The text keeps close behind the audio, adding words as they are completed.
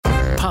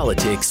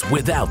politics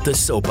without the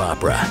soap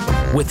opera,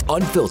 with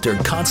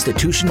unfiltered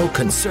constitutional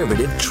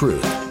conservative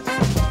truth.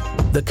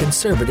 The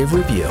Conservative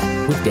Review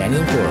with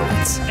Daniel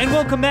Horowitz. And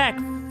welcome back,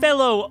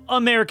 fellow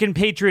American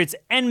patriots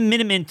and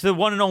Minutemen, to the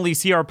one and only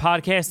CR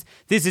podcast.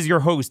 This is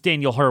your host,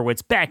 Daniel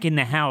Horowitz, back in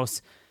the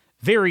house,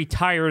 very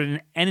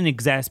tired and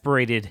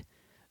exasperated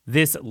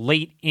this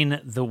late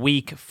in the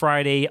week,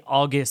 Friday,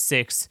 August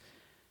 6th.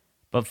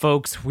 But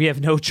folks, we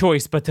have no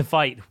choice but to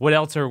fight. What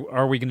else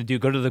are we going to do?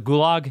 Go to the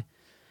gulag?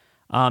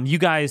 You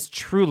guys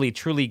truly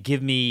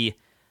give me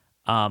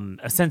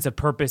a sense of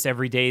purpose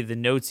every day. The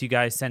notes you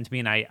guys send to me,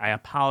 and I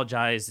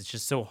apologize. It's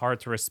just so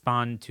hard to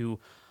respond to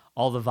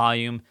all the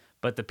volume.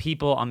 But the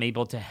people I'm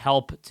able to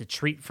help to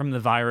treat from the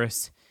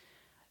virus,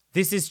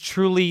 this is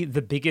truly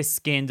the biggest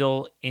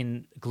scandal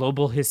in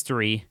global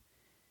history.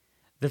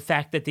 The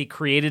fact that they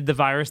created the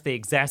virus, they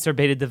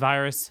exacerbated the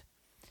virus,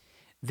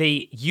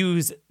 they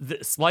use the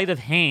sleight of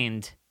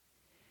hand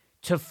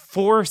to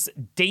force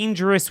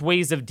dangerous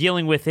ways of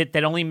dealing with it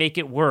that only make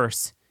it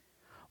worse,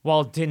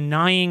 while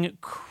denying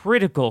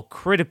critical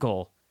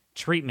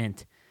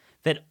treatment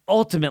that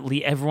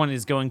ultimately everyone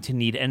is going to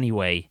need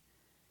anyway,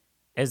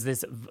 as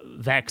this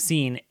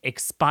vaccine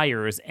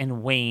expires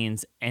and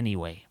wanes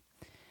anyway.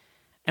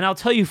 And I'll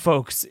tell you,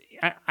 folks,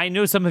 I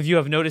know some of you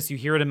have noticed, you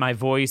hear it in my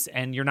voice,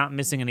 and you're not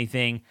missing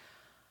anything.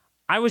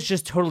 I was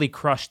just totally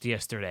crushed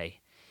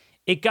yesterday.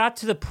 It got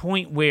to the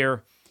point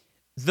where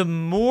the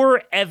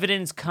more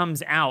evidence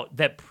comes out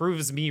that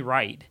proves me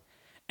right,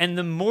 and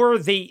the more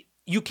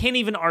you can't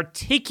even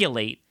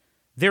articulate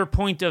their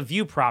point of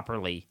view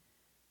properly.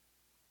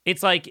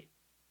 It's like,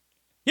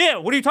 yeah,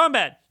 what are you talking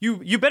about?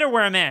 You better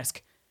wear a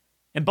mask.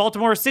 In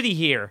Baltimore City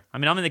here, I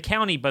mean, I'm in the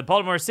county, but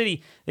Baltimore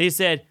City, they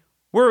said,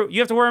 you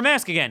have to wear a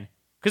mask again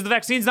because the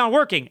vaccine's not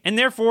working, and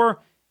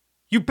therefore,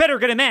 you better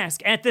get a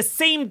mask. And at the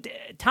same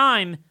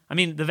time,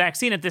 the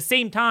vaccine, at the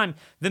same time,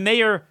 the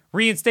mayor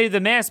reinstated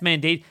the mask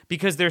mandate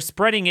because they're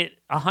spreading it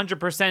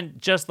 100%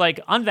 just like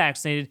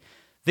unvaccinated.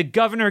 The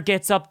governor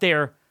gets up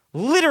there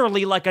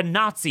literally like a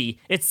Nazi.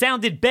 It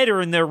sounded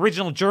better in the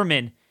original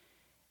German,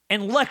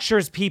 and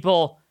lectures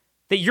people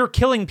that you're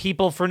killing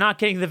people for not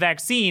getting the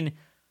vaccine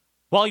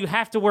while you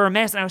have to wear a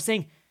mask. And I was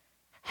saying,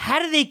 how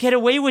do they get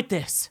away with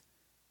this?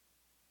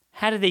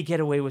 How did they get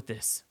away with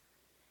this?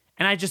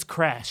 And I just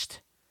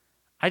crashed.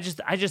 I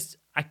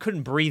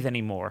couldn't breathe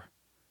anymore.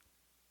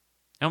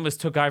 I almost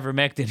took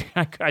ivermectin.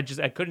 I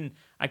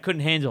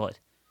couldn't handle it.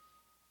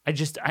 I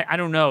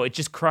don't know. It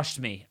just crushed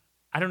me.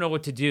 I don't know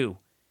what to do.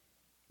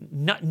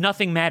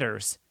 Nothing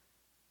matters.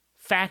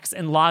 Facts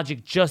and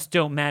logic just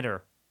don't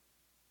matter.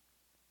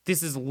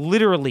 This is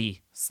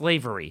literally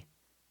slavery.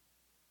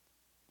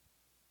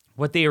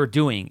 What they are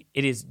doing,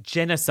 it is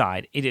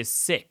genocide. It is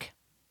sick.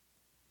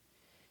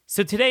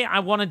 So today I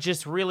want to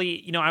just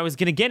really, I was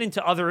going to get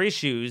into other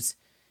issues,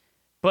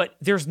 but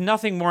there's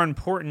nothing more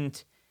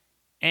important,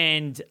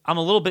 and I'm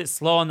a little bit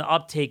slow on the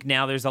uptake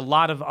now. There's a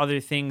lot of other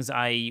things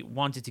I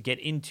wanted to get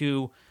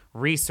into,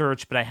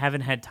 research, but I haven't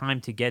had time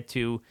to get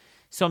to.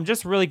 So I'm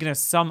just really going to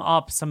sum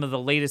up some of the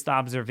latest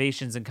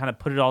observations and kind of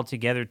put it all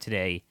together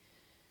today.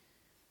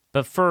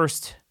 But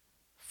first,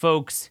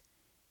 folks,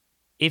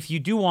 if you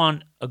do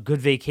want a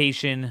good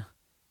vacation,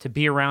 to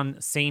be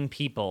around sane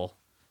people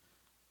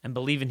and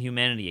believe in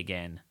humanity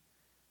again,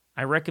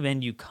 I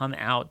recommend you come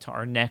out to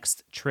our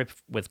next trip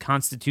with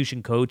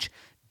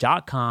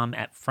ConstitutionCoach.com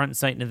at Front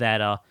Sight,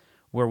 Nevada,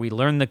 where we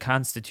learn the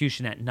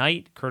Constitution at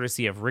night,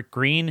 courtesy of Rick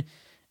Green,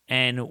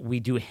 and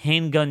we do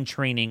handgun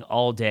training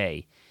all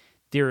day.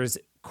 There's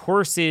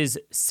courses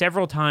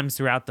several times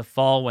throughout the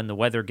fall when the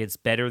weather gets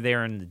better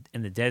there in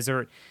the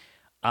desert.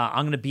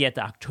 I'm going to be at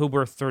the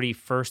October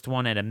 31st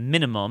one at a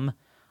minimum.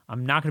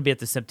 I'm not going to be at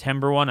the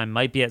September one. I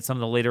might be at some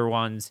of the later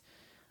ones,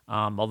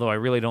 although I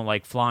really don't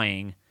like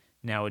flying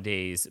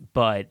nowadays.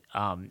 But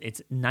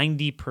it's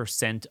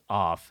 90%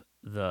 off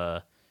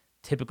the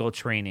typical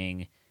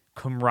training.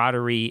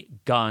 Camaraderie,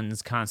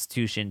 guns,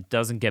 Constitution,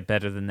 doesn't get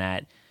better than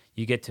that.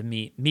 You get to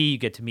meet me. You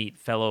get to meet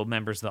fellow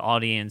members of the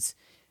audience.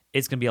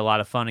 It's going to be a lot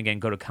of fun. Again,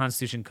 go to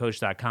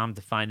ConstitutionCoach.com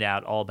to find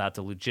out all about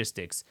the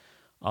logistics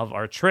of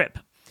our trip.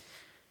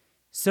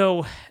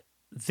 So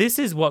this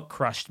is what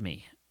crushed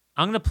me.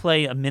 I'm going to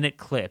play a minute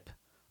clip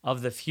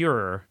of the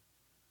Fuhrer,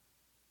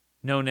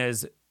 known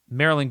as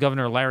Maryland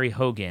Governor Larry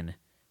Hogan,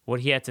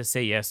 what he had to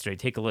say yesterday.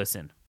 Take a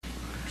listen.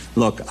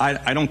 Look,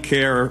 I don't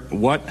care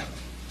what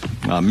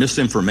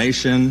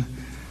misinformation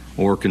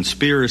or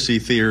conspiracy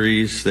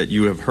theories that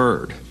you have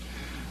heard.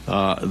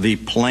 The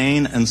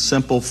plain and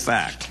simple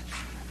fact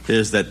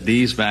is that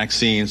these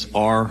vaccines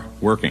are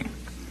working.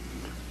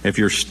 If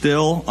you're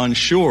still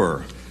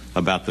unsure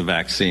about the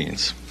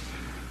vaccines,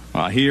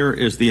 here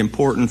is the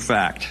important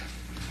fact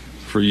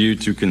for you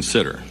to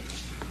consider.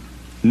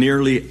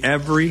 Nearly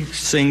every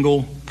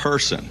single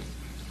person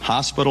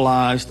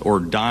hospitalized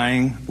or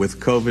dying with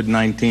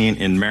COVID-19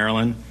 in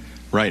Maryland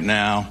right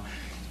now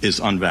is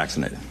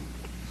unvaccinated.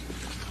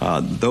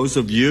 Those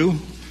of you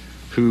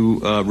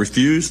who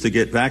refuse to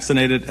get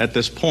vaccinated at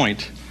this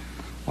point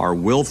are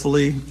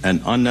willfully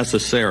and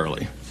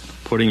unnecessarily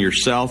putting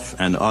yourself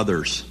and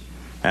others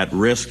at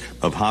risk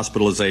of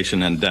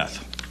hospitalization and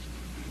death.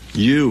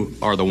 You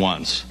are the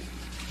ones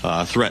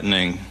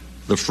threatening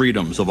the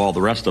freedoms of all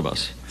the rest of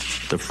us,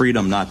 the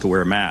freedom not to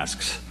wear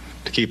masks,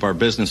 to keep our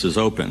businesses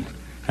open,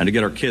 and to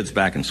get our kids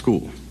back in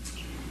school.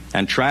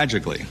 And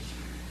tragically,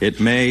 it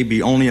may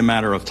be only a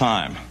matter of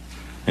time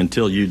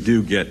until you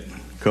do get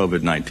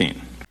COVID-19.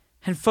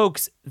 And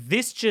folks,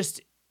 this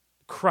just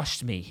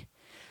crushed me.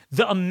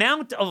 The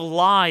amount of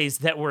lies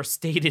that were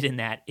stated in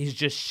that is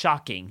just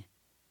shocking.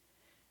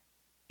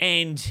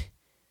 And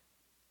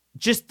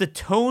just the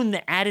tone,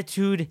 the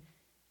attitude.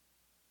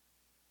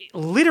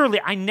 Literally,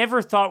 I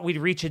never thought we'd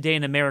reach a day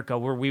in America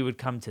where we would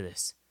come to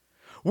this.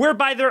 Where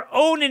by their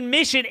own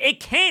admission, it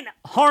can't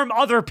harm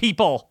other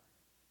people.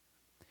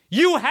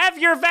 You have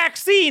your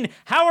vaccine.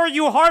 How are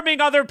you harming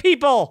other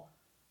people?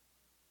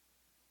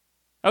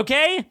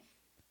 Okay?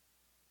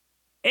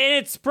 And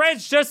it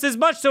spreads just as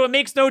much, so it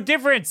makes no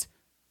difference.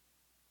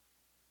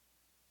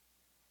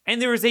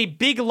 And there is a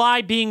big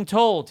lie being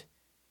told.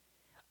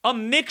 A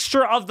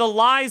mixture of the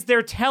lies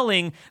they're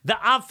telling,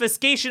 the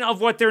obfuscation of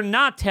what they're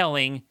not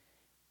telling,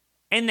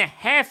 and the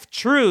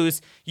half-truths.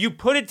 You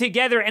put it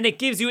together and it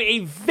gives you a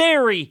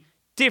very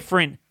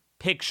different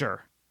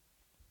picture.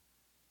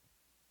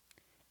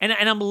 And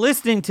I'm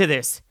listening to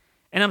this,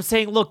 and I'm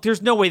saying, look,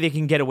 there's no way they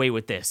can get away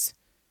with this.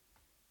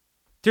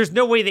 There's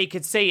no way they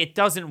could say it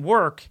doesn't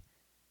work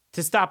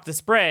to stop the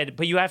spread,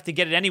 but you have to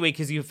get it anyway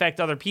because you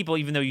affect other people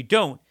even though you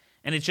don't,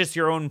 and it's just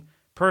your own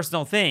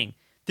personal thing.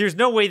 There's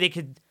no way they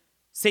could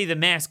say the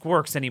mask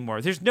works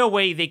anymore. There's no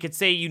way they could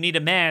say you need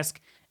a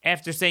mask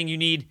after saying you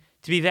need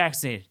to be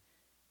vaccinated,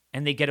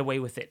 and they get away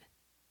with it.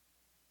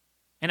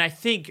 And I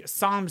think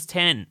Psalms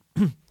 10,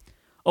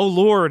 "O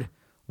Lord,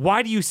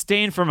 why do you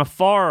stand from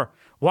afar?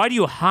 Why do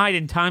you hide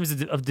in times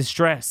of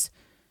distress?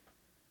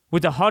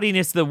 With the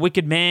haughtiness of the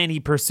wicked man, he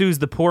pursues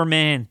the poor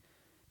man.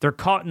 They're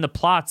caught in the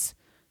plots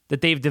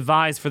that they've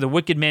devised, for the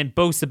wicked man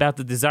boasts about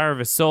the desire of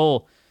his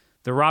soul.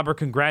 The robber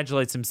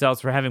congratulates himself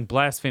for having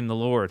blasphemed the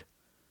Lord.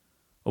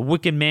 A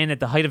wicked man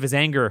at the height of his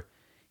anger,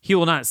 he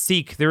will not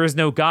seek. There is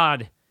no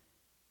God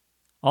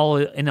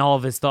in all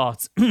of his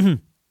thoughts.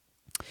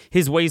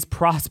 His ways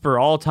prosper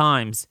all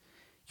times.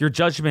 Your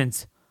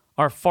judgments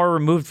are far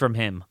removed from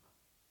him.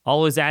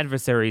 All his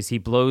adversaries, he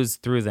blows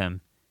through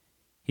them.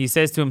 He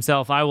says to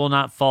himself, I will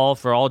not fall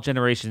for all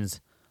generations.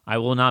 I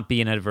will not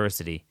be in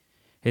adversity.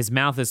 His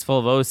mouth is full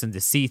of oaths and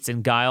deceits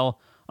and guile.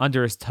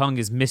 Under his tongue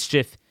is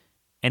mischief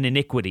and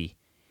iniquity.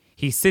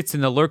 He sits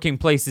in the lurking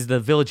places of the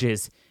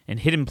villages. In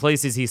hidden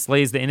places he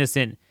slays the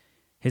innocent.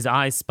 His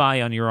eyes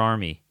spy on your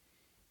army.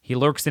 He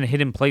lurks in a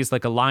hidden place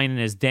like a lion in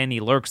his den. He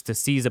lurks to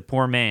seize a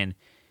poor man.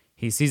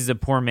 He seizes a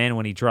poor man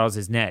when he draws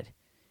his net.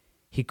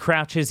 He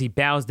crouches, he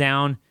bows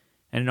down,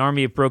 and an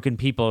army of broken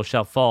people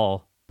shall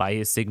fall by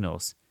his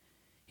signals.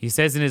 He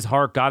says in his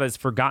heart, God has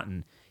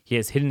forgotten. He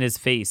has hidden his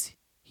face.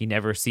 He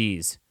never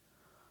sees.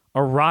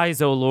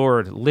 Arise, O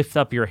Lord, lift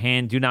up your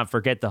hand. Do not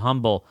forget the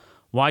humble.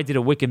 Why did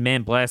a wicked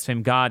man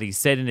blaspheme God? He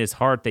said in his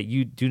heart that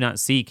you do not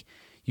seek.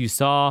 You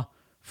saw,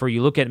 for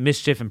you look at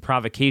mischief and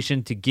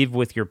provocation to give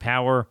with your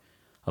power.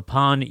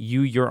 Upon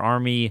you your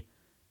army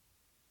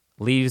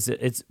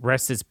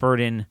rests its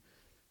burden.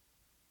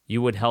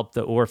 You would help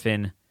the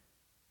orphan.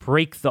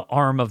 Break the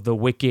arm of the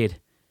wicked.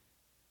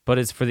 But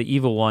as for the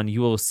evil one,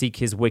 you will seek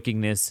his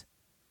wickedness.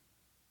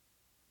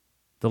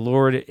 The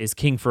Lord is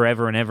king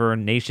forever and ever.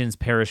 Nations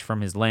perish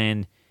from his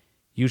land.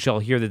 You shall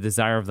hear the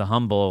desire of the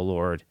humble, O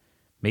Lord.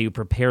 May you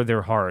prepare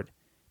their heart.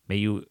 May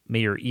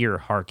your ear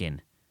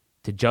hearken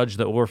to judge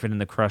the orphan and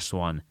the crushed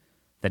one,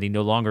 that he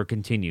no longer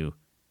continue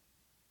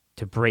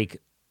to break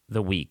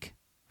the weak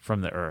from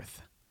the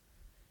earth.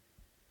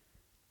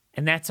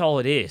 And that's all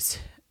it is.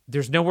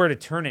 There's nowhere to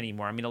turn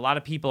anymore. I mean, a lot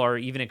of people are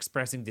even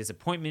expressing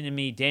disappointment in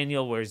me.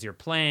 Daniel, where's your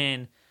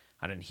plan?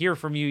 I didn't hear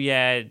from you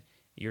yet.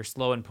 You're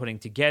slow in putting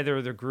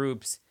together the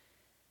groups.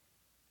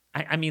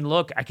 I mean,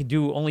 look, I could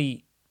do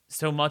only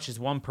so much as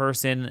one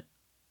person.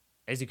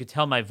 As you could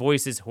tell, my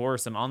voice is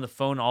hoarse. I'm on the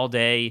phone all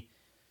day,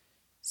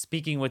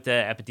 speaking with the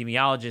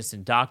epidemiologists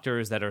and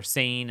doctors that are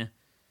sane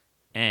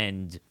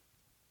and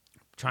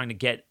trying to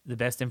get the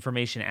best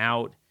information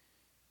out,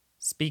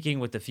 speaking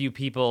with the few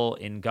people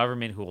in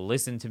government who will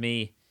listen to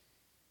me,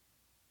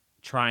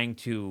 trying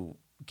to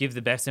give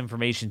the best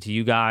information to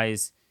you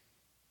guys.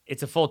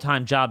 It's a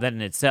full-time job that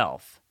in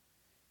itself.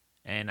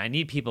 And I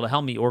need people to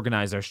help me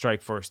organize our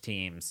strike force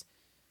teams.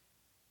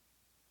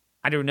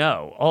 I don't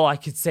know. All I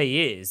could say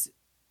is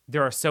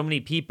there are so many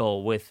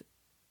people with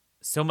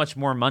so much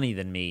more money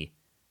than me,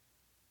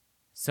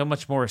 so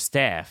much more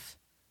staff,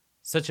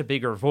 such a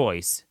bigger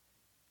voice,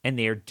 and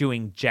they are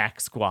doing jack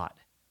squat.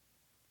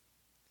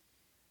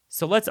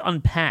 So let's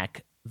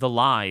unpack the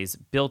lies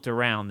built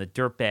around the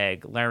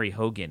dirtbag Larry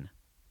Hogan.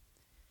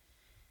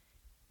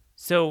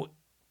 So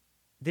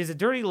there's a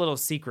dirty little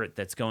secret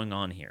that's going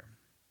on here.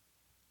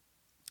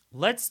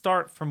 Let's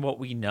start from what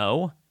we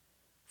know,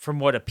 from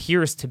what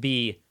appears to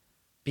be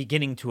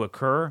beginning to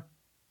occur,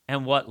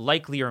 and what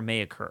likely or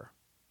may occur.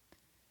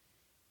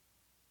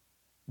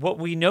 What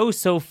we know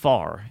so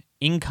far,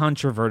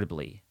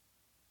 incontrovertibly,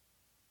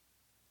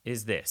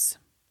 is this.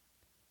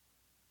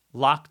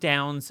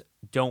 Lockdowns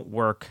don't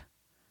work.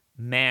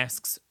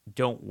 Masks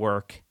don't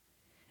work.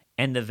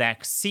 And the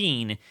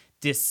vaccine,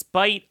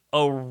 despite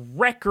a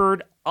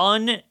record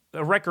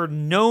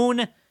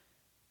known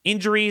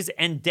injuries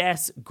and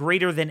deaths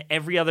greater than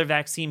every other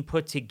vaccine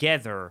put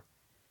together,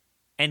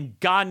 and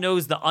God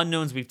knows the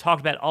unknowns we've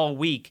talked about all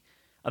week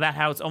about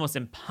how it's almost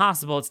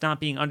impossible it's not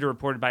being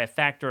underreported by a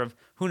factor of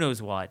who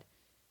knows what,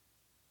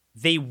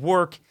 they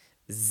work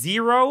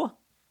 0%.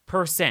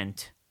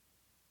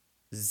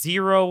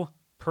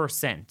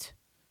 0%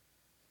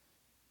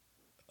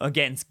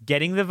 against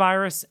getting the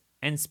virus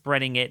and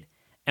spreading it.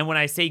 And when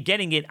I say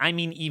getting it, I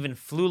mean even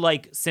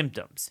flu-like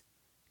symptoms.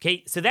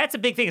 Okay, so that's a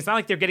big thing. It's not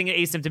like they're getting it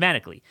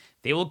asymptomatically.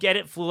 They will get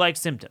it flu-like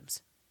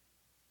symptoms.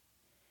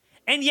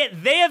 And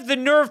yet they have the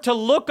nerve to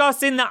look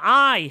us in the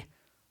eye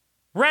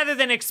rather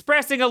than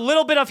expressing a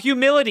little bit of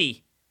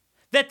humility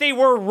that they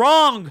were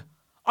wrong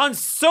on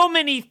so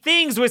many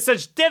things with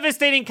such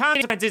devastating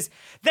consequences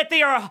that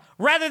they are,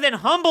 rather than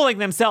humbling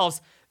themselves,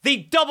 they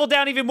double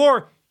down even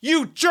more.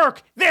 You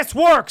jerk, this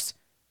works.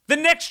 The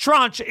next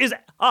tranche is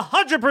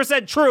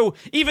 100% true,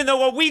 even though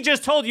what we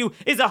just told you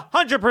is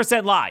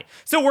 100% lie.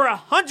 So we're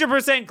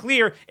 100%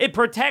 clear it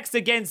protects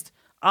against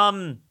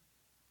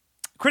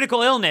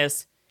critical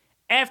illness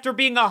after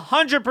being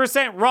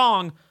 100%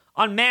 wrong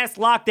on mass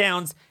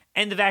lockdowns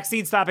and the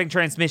vaccine stopping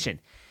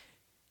transmission.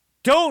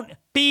 Don't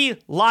be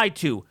lied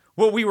to.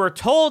 What we were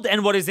told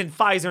and what is in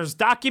Pfizer's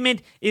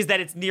document is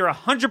that it's near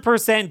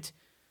 100%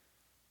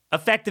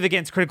 effective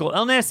against critical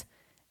illness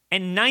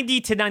and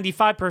 90 to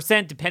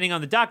 95%, depending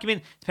on the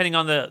document, depending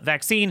on the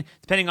vaccine,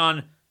 depending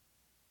on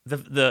the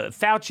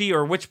Fauci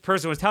or which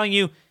person was telling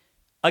you,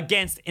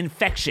 against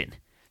infection.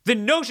 The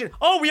notion,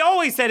 we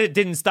always said it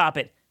didn't stop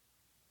it.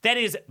 That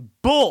is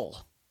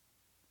bull.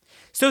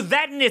 So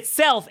that in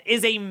itself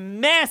is a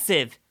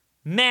massive,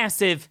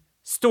 massive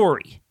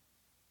story.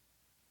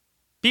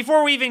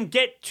 Before we even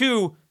get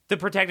to the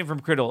protecting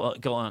from critical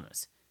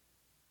illness.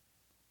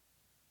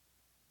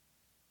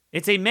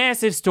 It's a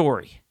massive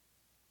story.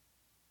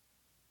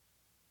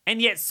 And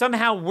yet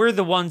somehow we're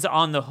the ones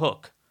on the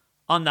hook,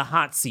 on the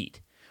hot seat.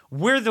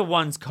 We're the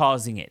ones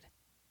causing it.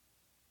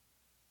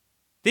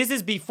 This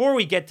is before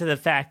we get to the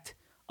fact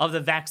of the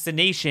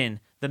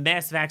vaccination, the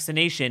mass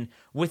vaccination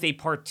with a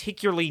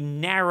particularly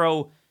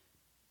narrow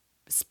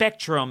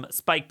spectrum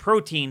spike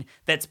protein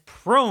that's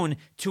prone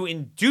to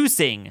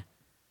inducing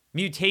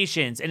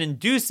mutations and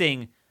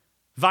inducing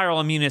viral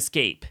immune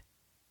escape.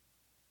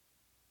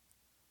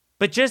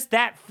 But just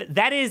that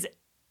is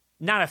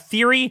not a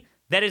theory,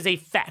 that is a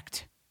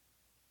fact.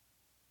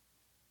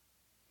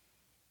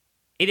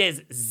 It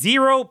has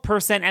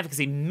 0%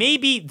 efficacy.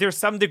 Maybe there's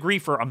some degree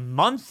for a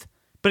month,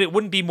 but it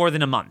wouldn't be more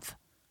than a month.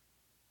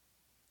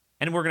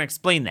 And we're going to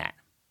explain that.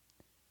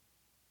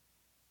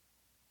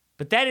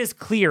 But that is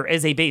clear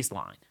as a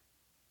baseline.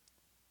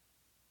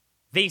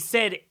 They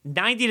said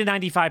 90 to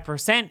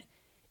 95%.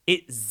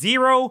 It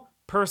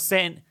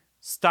 0%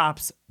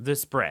 stops the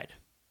spread.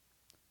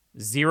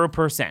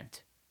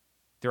 0%.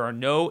 There are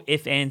no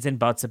ifs, ands, and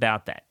buts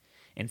about that.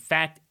 In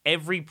fact,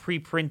 every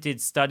pre-printed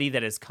study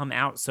that has come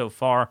out so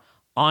far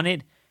on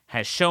it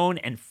has shown,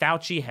 and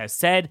Fauci has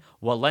said,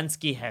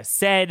 Walensky has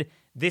said,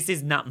 this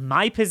is not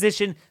my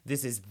position,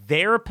 this is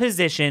their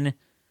position,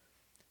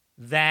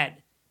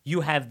 that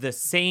you have the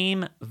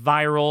same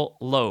viral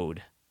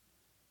load,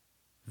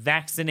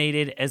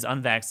 vaccinated as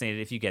unvaccinated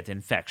if you get the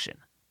infection.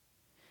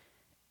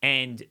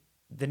 And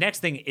the next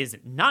thing is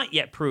not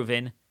yet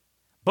proven,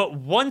 but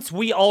once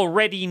we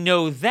already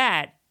know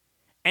that,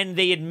 and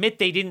they admit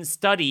they didn't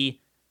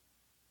study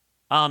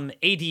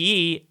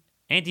ADE,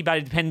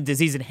 antibody-dependent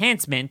disease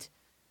enhancement,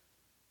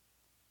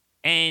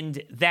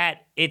 and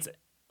that it's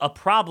a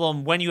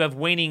problem when you have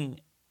waning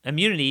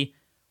immunity,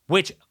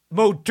 which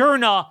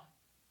Moderna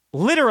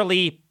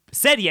literally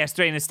said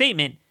yesterday in a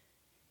statement,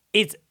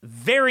 it's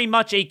very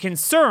much a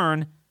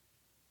concern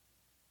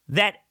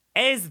that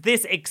as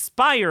this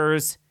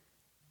expires,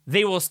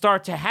 they will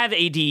start to have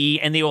ADE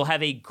and they will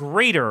have a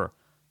greater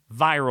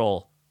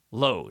viral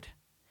load.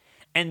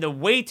 And the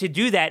way to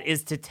do that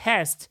is to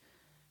test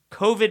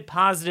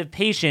COVID-positive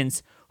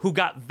patients who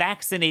got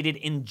vaccinated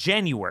in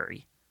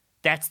January.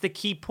 That's the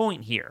key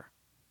point here.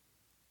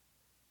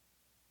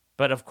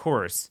 But of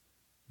course,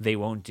 they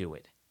won't do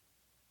it.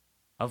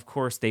 Of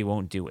course, they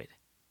won't do it.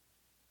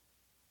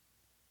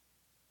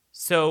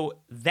 So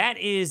that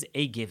is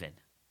a given.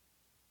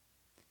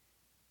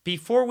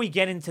 Before we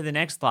get into the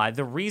next slide,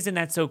 the reason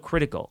that's so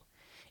critical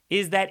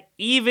is that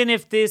even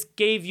if this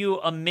gave you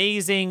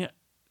amazing,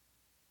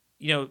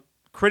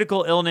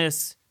 critical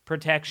illness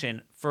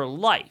protection for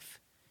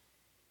life,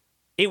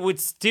 it would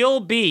still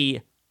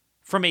be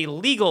from a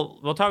legal,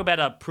 we'll talk about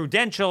a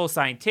prudential,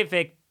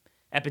 scientific,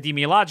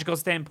 epidemiological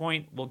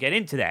standpoint, we'll get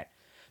into that.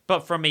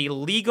 But from a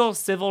legal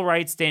civil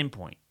rights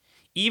standpoint,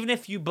 even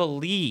if you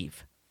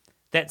believe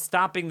that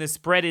stopping the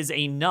spread is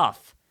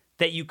enough,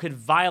 that you could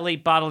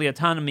violate bodily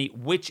autonomy,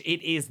 which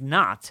it is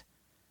not,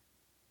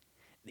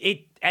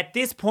 at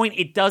this point,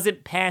 it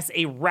doesn't pass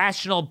a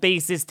rational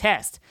basis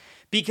test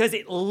because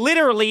it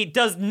literally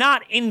does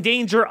not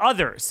endanger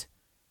others.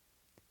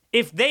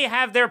 If they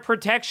have their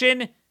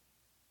protection,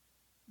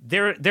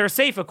 they're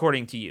safe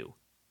according to you.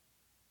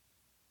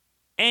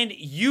 And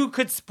you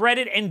could spread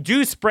it and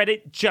do spread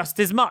it just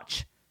as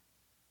much.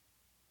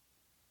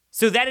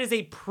 So that is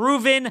a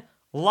proven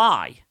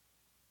lie.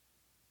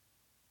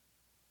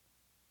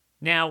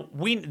 Now,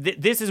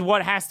 this is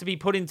what has to be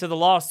put into the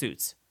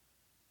lawsuits.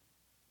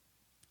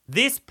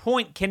 This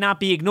point cannot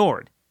be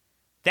ignored.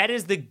 That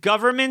is the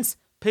government's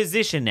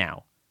position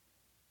now.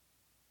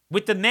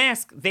 With the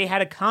mask, they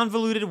had a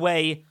convoluted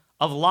way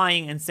of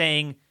lying and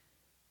saying,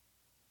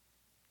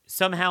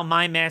 somehow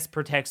my mask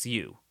protects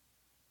you,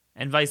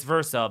 and vice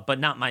versa, but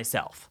not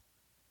myself.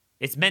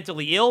 It's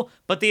mentally ill,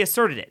 but they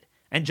asserted it.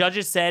 And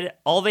judges said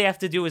all they have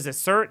to do is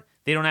assert,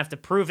 they don't have to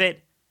prove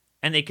it,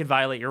 and they could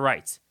violate your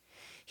rights.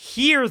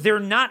 Here, they're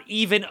not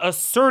even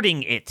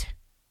asserting it.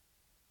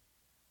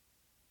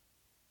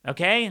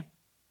 Okay?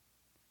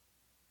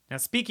 Now,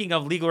 speaking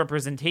of legal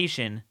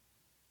representation,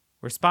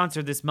 we're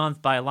sponsored this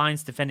month by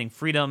Alliance Defending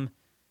Freedom.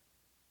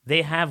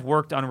 They have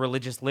worked on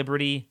religious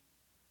liberty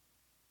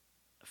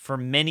for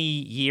many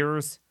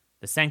years.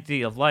 The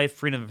sanctity of life,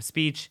 freedom of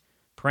speech,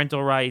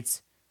 parental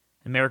rights,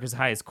 America's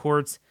highest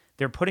courts.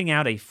 They're putting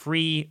out a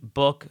free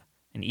book,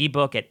 an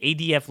ebook at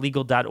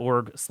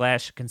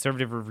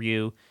adflegal.org/conservative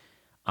review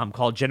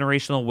called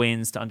Generational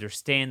Wins to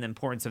understand the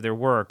importance of their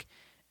work.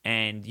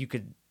 And you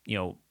could,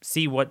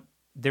 see what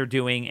they're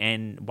doing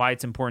and why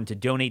it's important to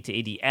donate to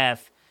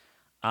ADF.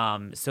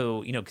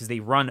 Because they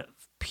run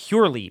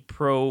purely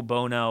pro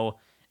bono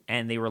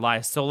and they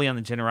rely solely on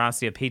the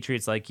generosity of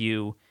patriots like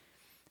you.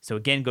 So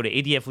again, go to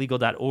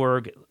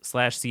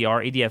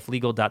adflegal.org/CR,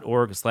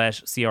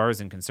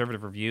 adflegal.org/CRs and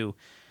conservative review.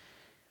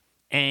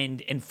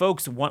 And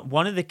folks,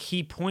 one of the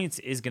key points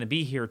is going to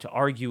be here to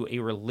argue a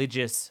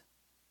religious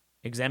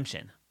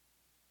exemption.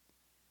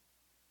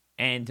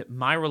 And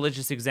my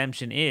religious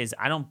exemption is,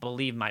 I don't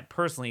believe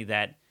personally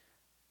that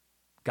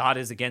God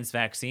is against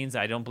vaccines.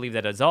 I don't believe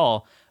that at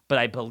all. But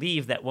I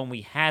believe that when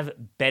we have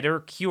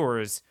better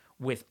cures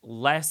with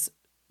much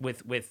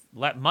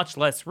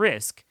less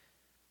risk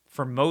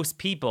for most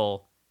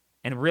people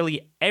and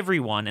really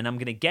everyone, and I'm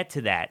going to get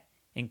to that,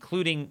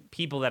 including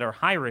people that are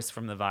high risk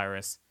from the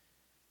virus,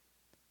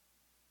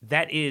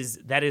 that is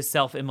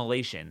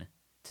self-immolation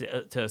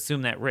to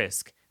assume that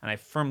risk. And I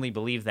firmly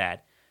believe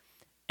that.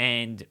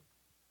 And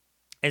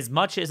as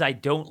much as I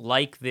don't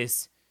like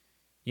this,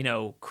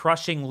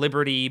 crushing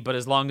liberty, but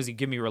as long as you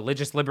give me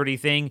religious liberty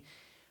thing,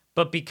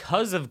 but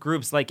because of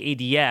groups like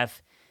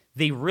ADF,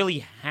 they really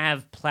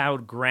have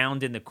plowed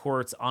ground in the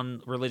courts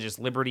on religious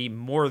liberty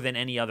more than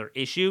any other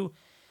issue.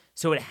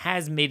 So it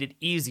has made it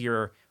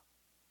easier.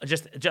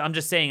 I'm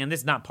just saying, and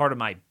this is not part of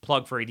my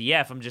plug for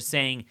ADF, I'm just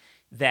saying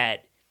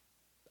that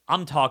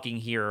I'm talking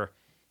here,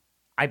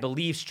 I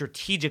believe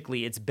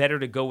strategically it's better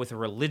to go with a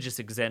religious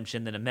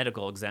exemption than a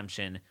medical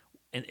exemption,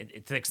 and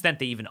to the extent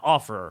they even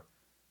offer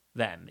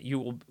them.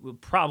 You will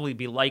probably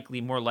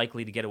be more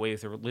likely to get away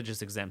with a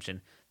religious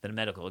exemption than a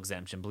medical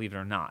exemption, believe it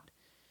or not.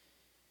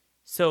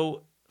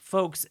 So,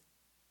 folks,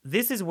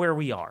 this is where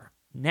we are.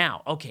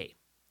 Now, okay,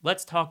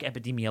 let's talk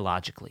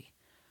epidemiologically.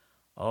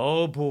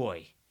 Oh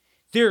boy,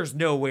 there's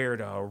nowhere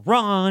to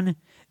run,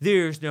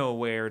 there's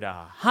nowhere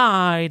to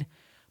hide,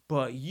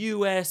 but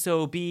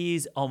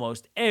USOBs,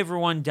 almost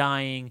everyone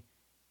dying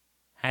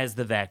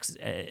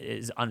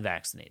is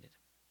unvaccinated.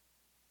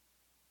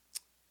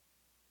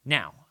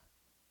 Now,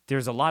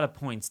 there's a lot of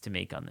points to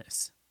make on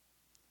this.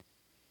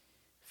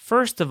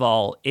 First of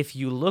all, if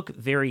you look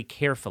very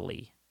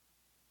carefully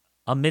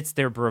amidst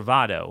their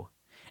bravado,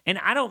 and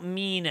I don't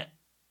mean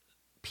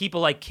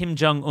people like Kim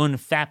Jong-un,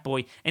 fat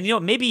boy, and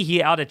maybe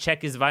he ought to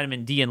check his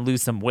vitamin D and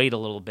lose some weight a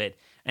little bit.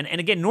 And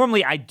again,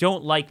 normally I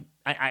don't like,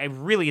 I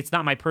really, it's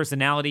not my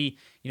personality,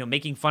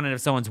 making fun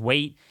of someone's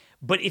weight.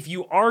 But if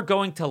you are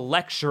going to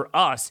lecture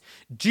us,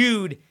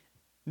 dude,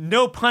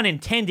 no pun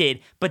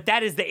intended, but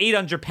that is the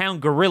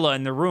 800-pound gorilla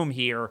in the room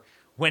here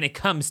when it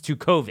comes to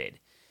COVID.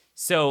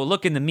 So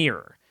look in the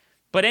mirror.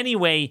 But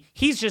anyway,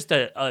 he's just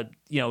a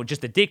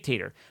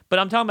dictator. But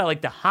I'm talking about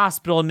like the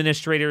hospital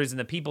administrators and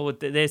the people with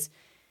this.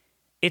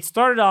 It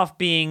started off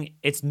being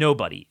it's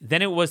nobody.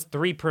 Then it was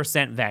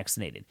 3%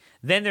 vaccinated.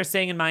 Then they're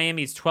saying in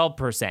Miami it's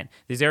 12%.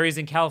 There's areas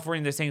in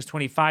California they're saying it's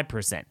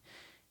 25%.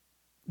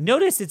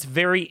 Notice it's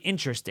very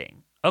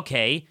interesting.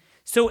 Okay,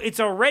 so it's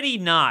already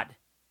not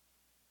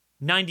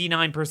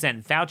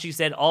 99%. Fauci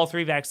said all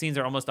 3 vaccines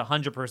are almost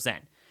 100%.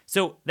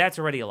 So that's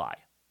already a lie.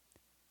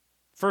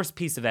 First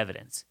piece of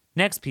evidence.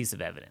 Next piece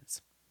of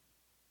evidence.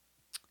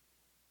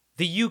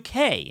 The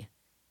UK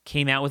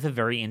came out with a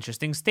very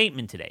interesting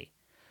statement today.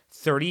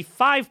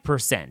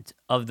 35%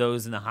 of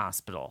those in the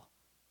hospital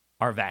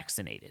are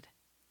vaccinated.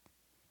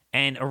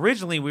 And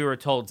originally we were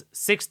told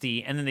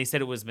 60, and then they said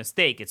it was a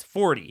mistake. It's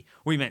 40.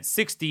 We meant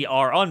 60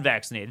 are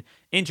unvaccinated.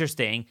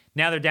 Interesting.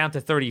 Now they're down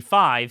to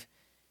 35.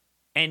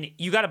 And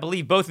you got to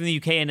believe both in the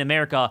UK and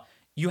America,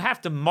 you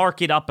have to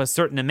mark it up a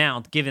certain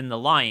amount given the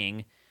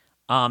lying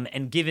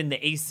and given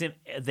the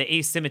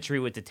asymmetry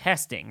with the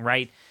testing,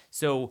 right?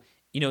 So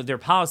their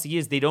policy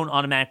is they don't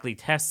automatically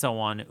test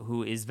someone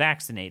who is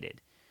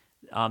vaccinated.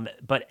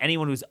 But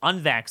anyone who's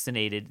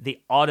unvaccinated,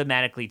 they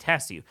automatically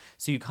test you.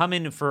 So you come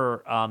in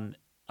for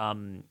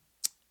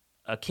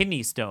a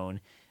kidney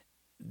stone,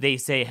 they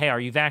say, hey, are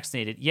you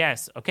vaccinated?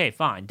 Yes. Okay,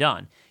 fine,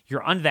 done.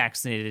 You're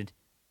unvaccinated,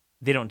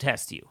 they don't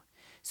test you.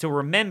 So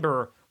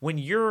remember,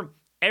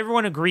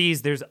 everyone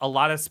agrees there's a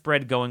lot of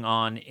spread going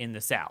on in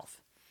the South,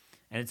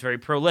 and it's very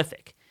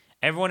prolific.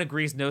 Everyone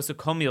agrees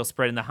nosocomial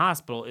spread in the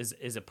hospital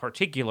is a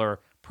particular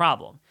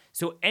problem.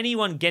 So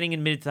anyone getting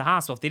admitted to the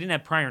hospital, if they didn't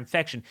have prior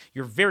infection,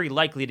 you're very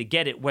likely to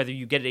get it, whether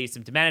you get it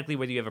asymptomatically,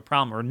 whether you have a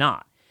problem or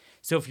not.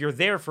 So if you're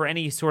there for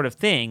any sort of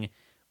thing,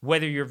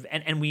 whether you're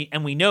and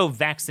we know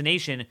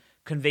vaccination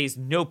conveys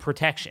no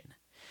protection.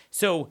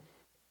 So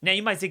now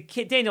you might say,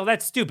 Daniel,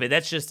 that's stupid.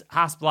 That's just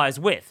hospitalized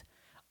with.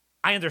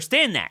 I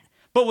understand that.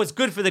 But what's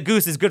good for the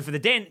goose is good for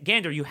the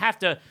gander. You have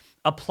to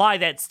apply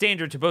that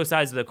standard to both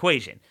sides of the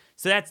equation.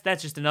 So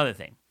that's just another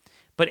thing.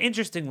 But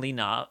interestingly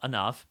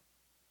enough,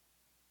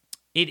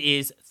 it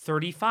is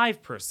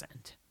 35%.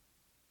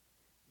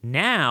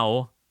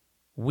 Now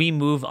we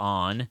move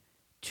on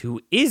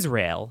to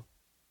Israel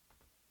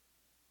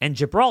and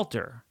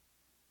Gibraltar.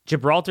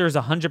 Gibraltar is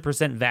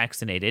 100%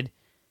 vaccinated,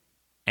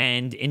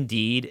 and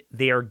indeed,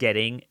 they are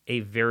getting a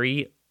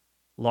very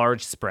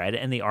large spread,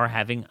 and they are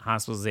having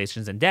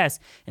hospitalizations and deaths.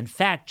 In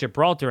fact,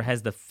 Gibraltar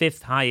has the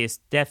 5th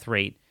highest death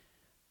rate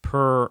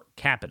per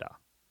capita.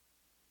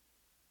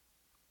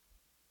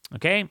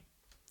 Okay?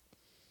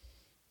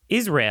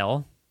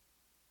 Israel,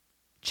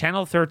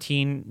 Channel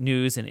 13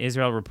 News in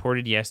Israel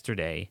reported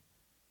yesterday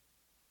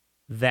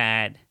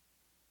that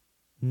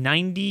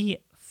 95%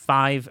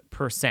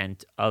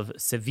 of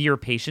severe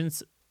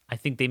patients, I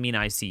think they mean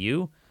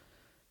ICU,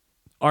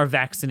 are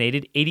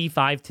vaccinated.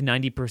 85 to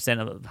 90%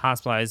 of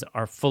hospitalized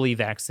are fully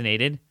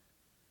vaccinated.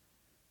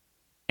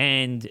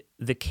 And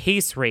the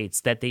case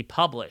rates that they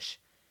publish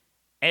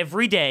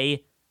every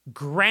day,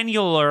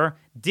 granular,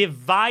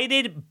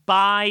 divided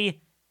by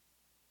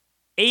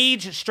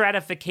age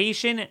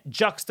stratification,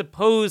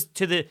 juxtaposed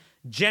to the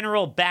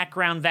general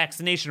background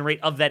vaccination rate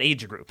of that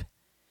age group.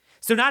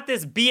 So not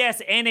this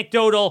BS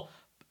anecdotal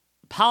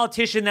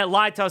politician that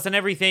lied to us and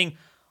everything.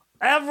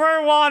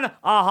 Everyone,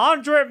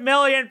 100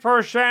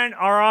 million%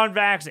 are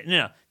unvaccinated.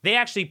 No, they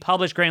actually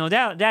publish granular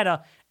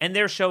data, and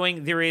they're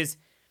showing there is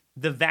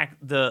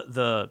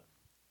the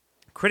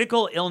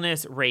critical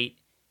illness rate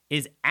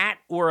is at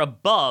or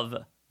above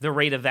the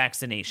rate of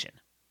vaccination.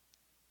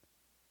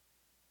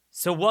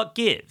 So what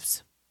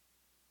gives?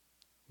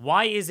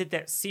 Why is it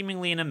that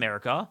seemingly in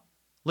America,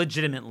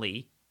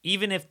 legitimately,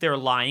 even if they're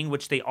lying,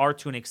 which they are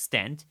to an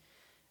extent,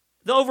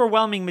 the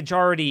overwhelming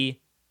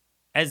majority,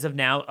 as of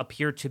now,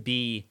 appear to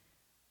be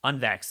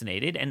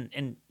unvaccinated?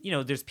 And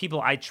there's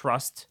people I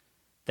trust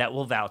that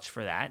will vouch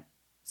for that.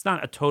 It's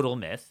not a total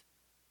myth.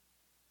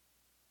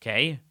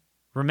 Okay?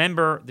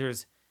 Remember,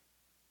 there's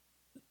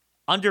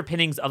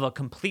underpinnings of a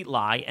complete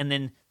lie, and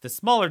then the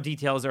smaller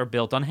details are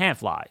built on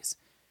half lies.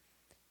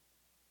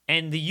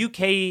 And the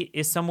UK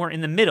is somewhere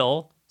in the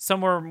middle,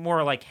 somewhere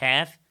more like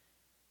half.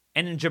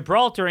 And in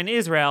Gibraltar and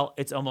Israel,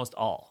 it's almost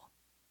all.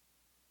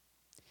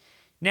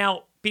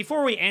 Now,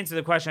 before we answer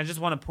the question, I just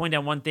want to point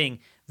out one thing.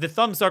 The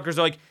thumbsuckers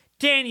are like,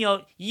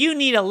 Daniel, you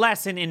need a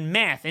lesson in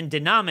math and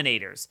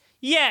denominators.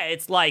 Yeah,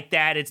 it's like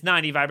that. It's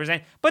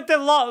 95%. But the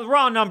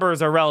raw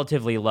numbers are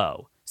relatively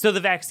low. So the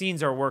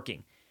vaccines are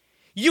working.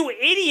 You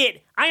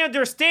idiot! I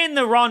understand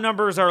the raw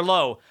numbers are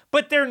low,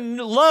 but they're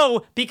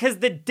low because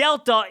the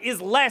delta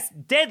is less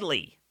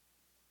deadly.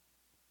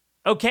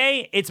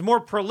 Okay? It's more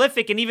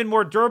prolific and even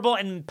more durable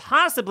and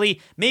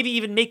possibly maybe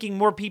even making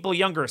more people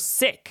younger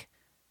sick.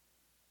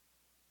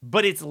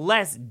 But it's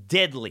less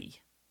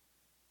deadly.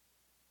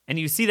 And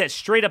you see that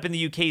straight up in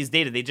the UK's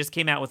data. They just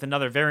came out with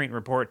another variant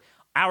report.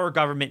 Our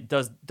government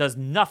does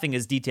nothing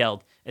as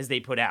detailed as they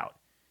put out.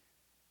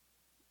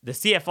 The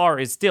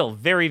CFR is still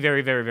very,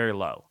 very, very, very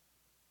low.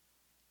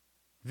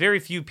 Very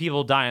few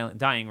people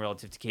dying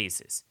relative to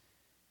cases.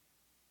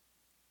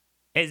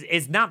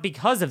 It's not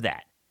because of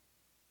that.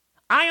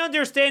 I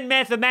understand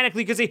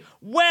mathematically because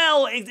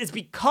it's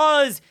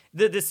because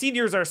the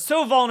seniors are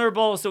so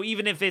vulnerable. So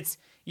even if it's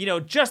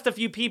just a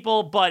few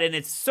people, and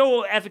it's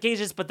so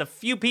efficacious, but the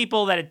few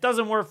people that it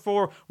doesn't work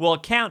for will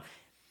account.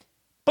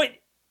 But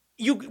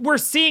we're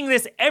seeing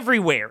this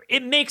everywhere.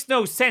 It makes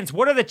no sense.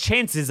 What are the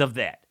chances of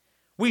that?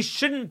 We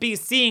shouldn't be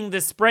seeing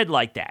this spread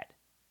like that.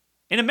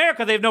 In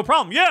America, they have no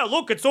problem. Yeah,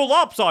 look, it's so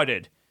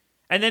lopsided.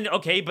 And then,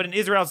 okay, but in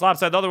Israel, it's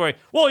lopsided the other way.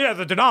 Well, yeah,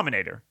 the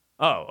denominator.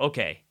 Oh,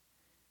 okay.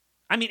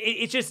 I mean,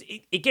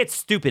 it gets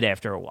stupid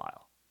after a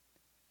while.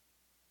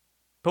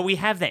 But we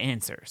have the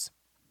answers.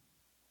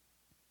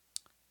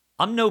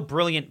 I'm no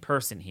brilliant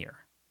person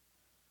here.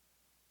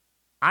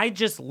 I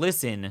just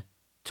listen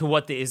to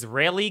what the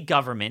Israeli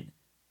government,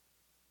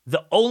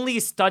 the only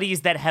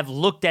studies that have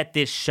looked at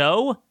this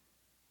show,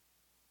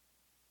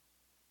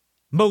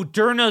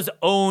 Moderna's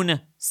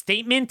own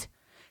statement,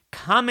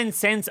 common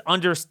sense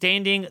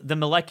understanding the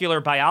molecular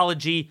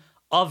biology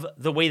of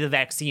the way the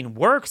vaccine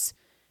works,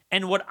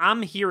 and what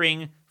I'm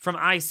hearing from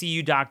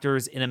ICU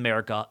doctors in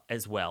America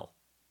as well.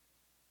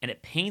 And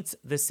it paints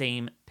the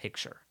same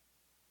picture.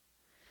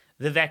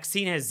 The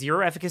vaccine has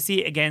zero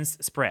efficacy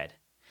against spread,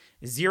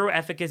 zero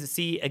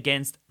efficacy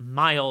against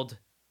mild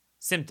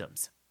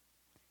symptoms.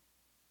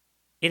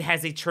 It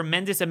has a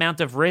tremendous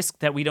amount of risk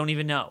that we don't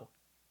even know.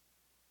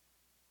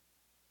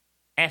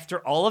 After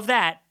all of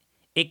that,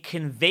 it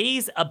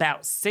conveys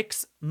about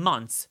 6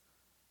 months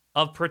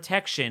of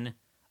protection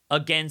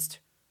against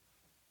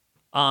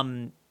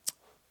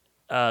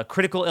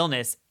critical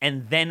illness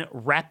and then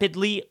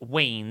rapidly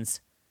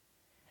wanes.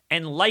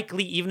 And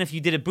likely, even if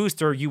you did a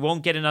booster, you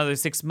won't get another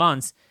 6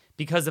 months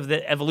because of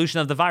the evolution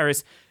of the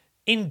virus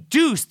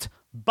induced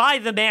by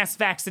the mass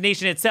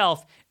vaccination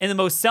itself in the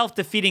most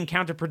self-defeating,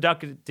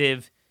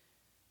 counterproductive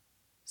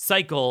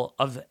cycle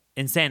of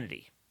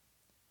insanity.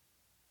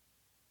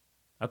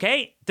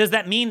 Okay? Does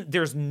that mean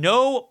there's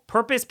no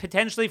purpose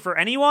potentially for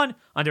anyone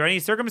under any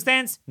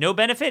circumstance? No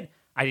benefit?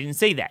 I didn't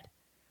say that.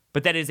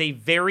 But that is a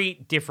very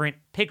different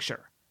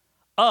picture.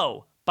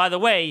 Oh, by the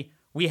way,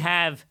 we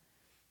have,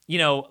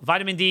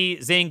 vitamin D,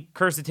 zinc,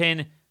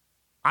 quercetin,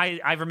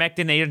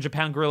 ivermectin,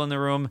 800-pound gorilla in the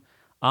room,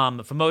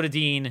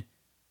 famotidine,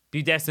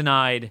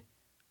 budesonide,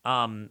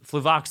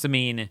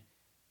 fluvoxamine.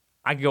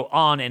 I could go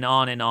on and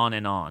on and on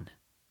and on.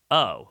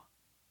 Oh,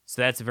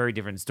 so that's a very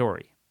different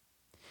story.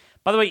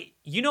 By the way,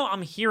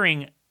 I'm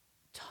hearing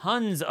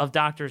tons of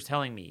doctors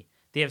telling me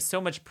they have so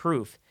much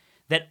proof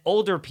that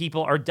older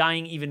people are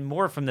dying even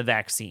more from the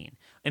vaccine.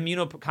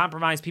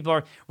 Immunocompromised people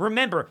are.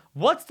 Remember,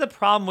 what's the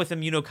problem with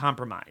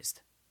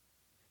immunocompromised?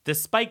 The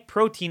spike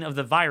protein of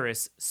the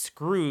virus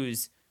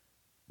screws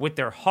with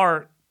their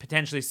heart,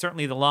 potentially,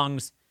 certainly the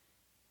lungs.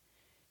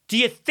 Do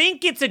you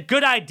think it's a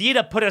good idea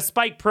to put a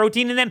spike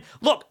protein in them?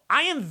 Look,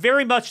 I am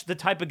very much the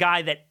type of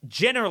guy that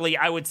generally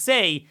I would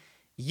say,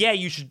 yeah,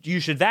 you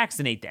should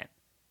vaccinate them.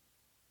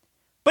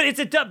 But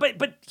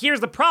but here's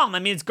the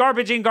problem. It's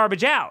garbage in,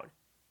 garbage out.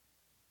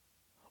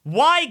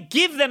 Why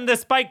give them the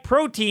spike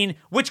protein,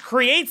 which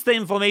creates the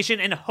inflammation,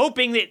 and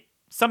hoping that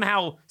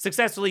somehow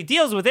successfully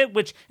deals with it,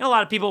 which a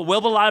lot of people will,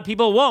 but a lot of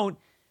people won't,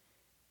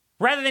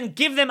 rather than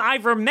give them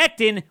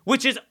ivermectin,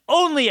 which is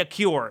only a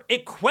cure.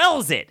 It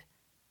quells it.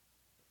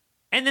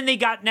 And then they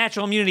got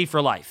natural immunity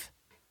for life.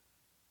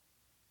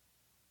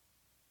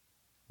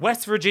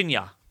 West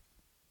Virginia.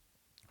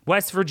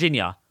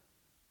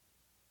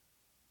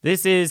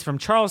 This is from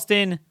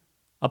Charleston.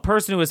 A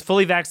person who was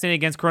fully vaccinated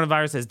against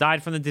coronavirus has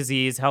died from the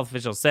disease, health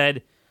officials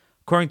said.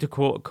 According to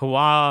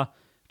Kauai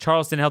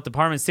Charleston Health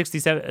Department,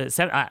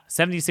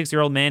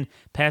 76-year-old man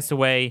passed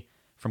away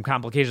from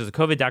complications of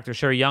COVID. Dr.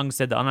 Sherry Young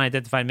said the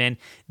unidentified man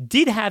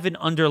did have an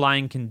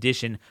underlying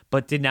condition,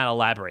 but did not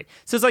elaborate.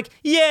 So it's like,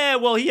 yeah,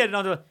 well, he had an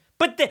underlying...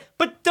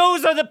 But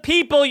those are the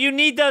people you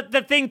need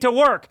the thing to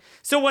work.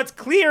 So what's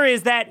clear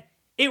is that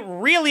it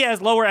really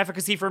has lower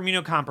efficacy for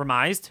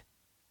immunocompromised,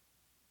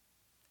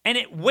 and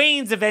it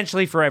wanes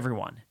eventually for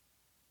everyone.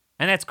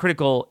 And that's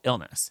critical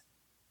illness.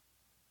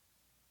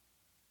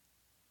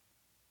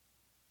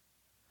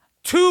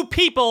 2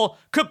 people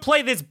could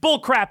play this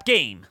bullcrap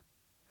game.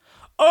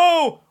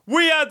 Oh,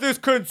 we had this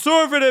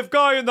conservative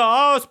guy in the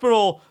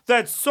hospital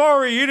that's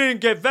sorry he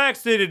didn't get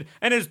vaccinated,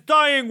 and his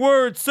dying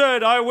words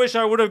said, I wish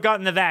I would have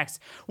gotten the vax.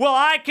 Well,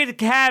 I could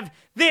have,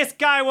 this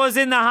guy was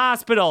in the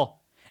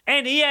hospital,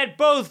 and he had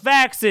both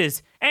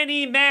vaxes, and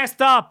he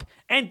masked up,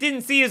 and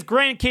didn't see his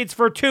grandkids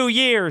for 2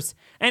 years,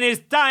 and his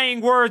dying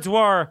words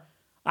were,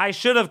 I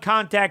should have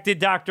contacted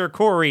Dr.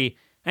 Corey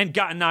and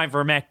gotten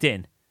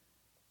ivermectin.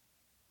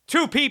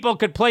 2 people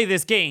could play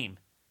this game.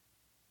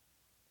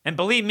 And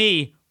believe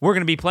me, we're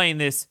going to be playing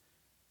this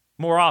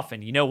more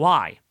often. You know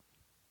why?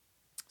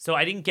 So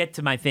I didn't get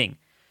to my thing.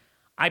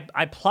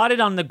 I plotted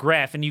on the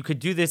graph, and you could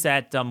do this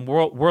at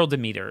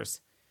Worldometers.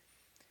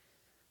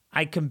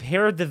 I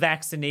compared the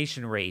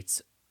vaccination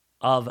rates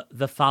of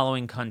the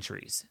following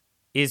countries: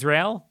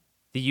 Israel,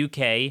 the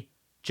UK,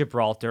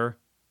 Gibraltar,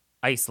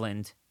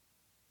 Iceland,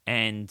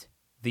 and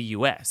the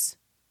US.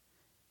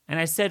 And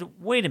I said,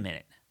 wait a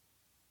minute.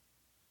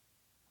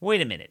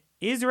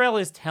 Israel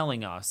is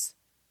telling us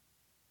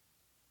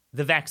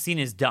the vaccine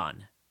is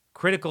done.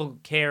 Critical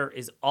care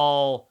is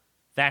all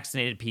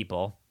vaccinated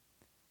people.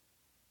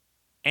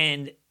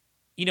 And,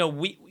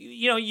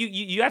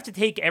 you have to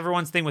take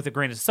everyone's thing with a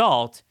grain of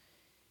salt.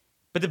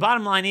 But the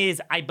bottom line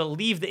is, I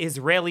believe the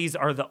Israelis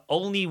are the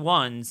only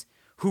ones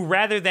who,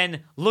 rather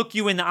than look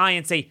you in the eye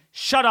and say,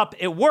 shut up,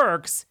 it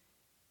works.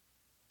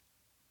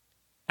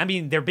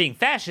 They're being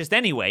fascist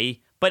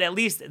anyway, but at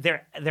least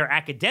their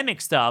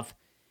academic stuff,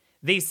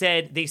 they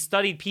said they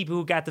studied people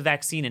who got the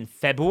vaccine in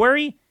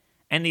February,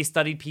 and they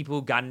studied people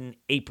who got it in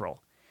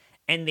April.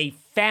 And they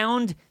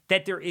found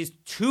that there is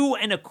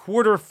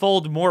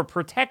 2.25-fold more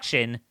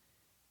protection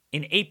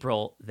in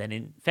April than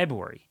in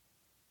February.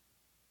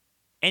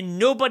 And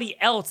nobody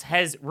else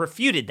has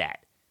refuted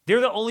that.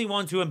 They're the only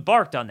ones who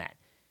embarked on that.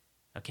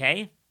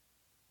 Okay?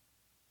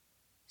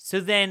 So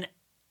then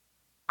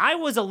I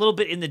was a little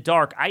bit in the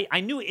dark.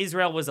 I knew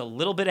Israel was a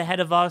little bit ahead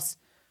of us,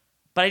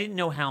 but I didn't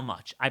know how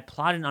much. I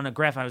plotted on a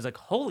graph. I was like,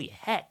 holy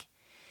heck.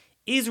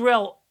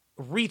 Israel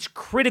reach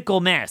critical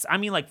mass. I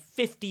mean, like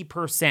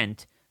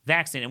 50%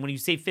 vaccinated. And when you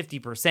say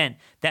 50%,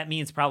 that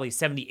means probably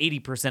 70,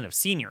 80% of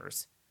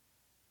seniors.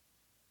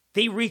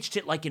 They reached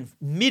it like in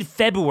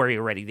mid-February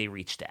already, they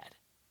reached that.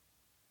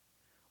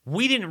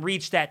 We didn't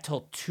reach that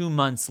till 2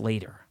 months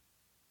later.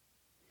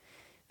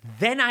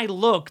 Then I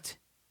looked,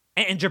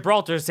 and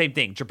Gibraltar, same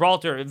thing.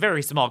 Gibraltar, a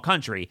very small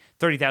country,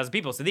 30,000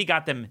 people. So they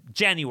got them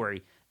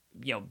January,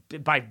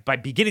 by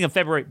beginning of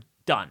February,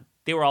 done.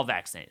 They were all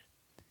vaccinated.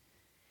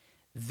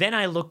 Then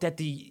I looked at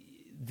the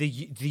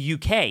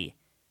UK,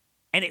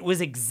 and it was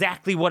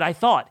exactly what I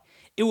thought.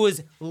 It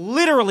was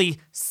literally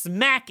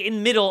smack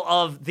in middle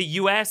of the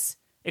US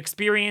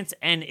experience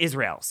and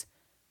Israel's.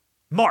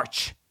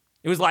 March.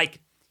 It was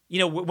like,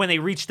 when they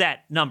reached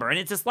that number. And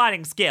it's a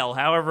sliding scale,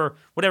 however,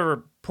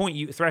 whatever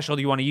threshold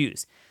you want to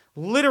use.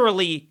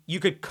 Literally, you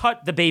could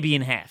cut the baby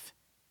in half.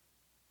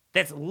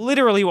 That's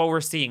literally what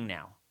we're seeing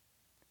now.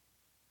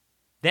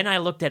 Then I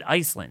looked at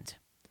Iceland.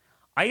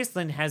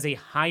 Iceland has a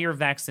higher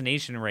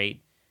vaccination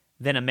rate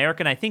than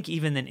America, and I think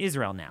even than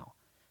Israel now.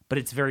 But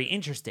it's very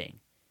interesting.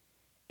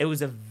 It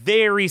was a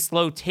very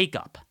slow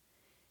take-up.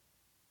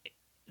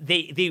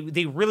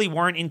 They really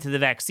weren't into the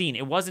vaccine.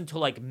 It wasn't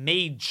until like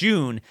May,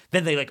 June,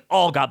 then they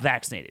all got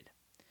vaccinated.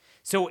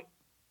 So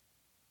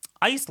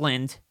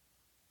Iceland,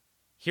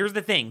 here's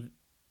the thing.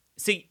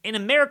 See, in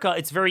America,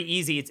 it's very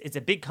easy. It's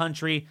a big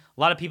country. A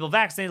lot of people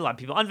vaccinated, a lot of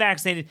people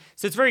unvaccinated.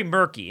 So it's very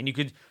murky.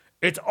 And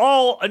it's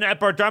all an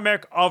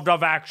epidemic of the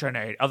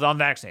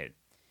unvaccinated.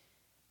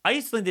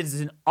 Iceland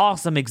is an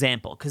awesome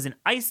example because in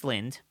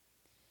Iceland,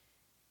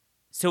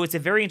 so it's a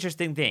very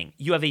interesting thing.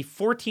 You have a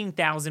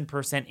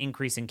 14,000%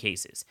 increase in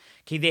cases.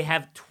 Okay, they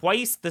have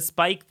twice the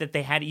spike that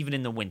they had even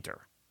in the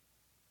winter.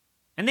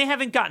 And they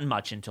haven't gotten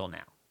much until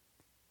now.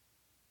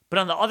 But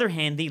on the other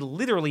hand, they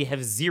literally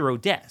have 0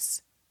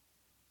 deaths.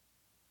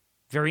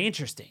 Very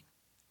interesting.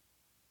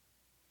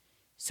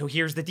 So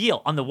here's the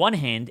deal. On the one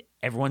hand,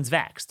 everyone's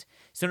vaxxed.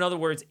 So in other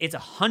words, it's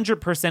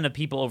 100% of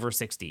people over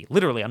 60.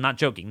 Literally, I'm not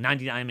joking.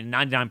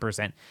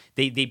 99%.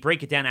 They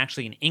break it down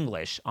actually in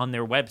English on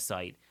their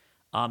website.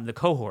 The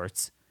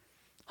cohorts,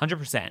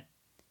 100%.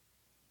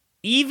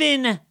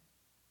 Even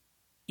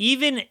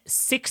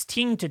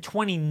 16 to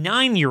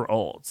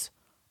 29-year-olds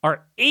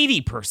are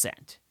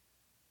 80%.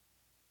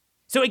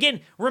 So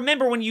again,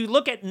 remember when you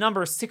look at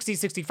numbers 60,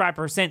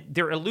 65%,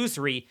 they're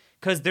illusory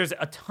because there's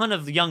a ton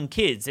of young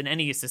kids in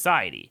any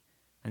society,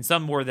 and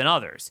some more than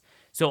others.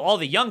 So all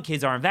the young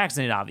kids aren't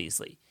vaccinated,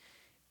 obviously.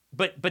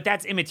 But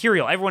that's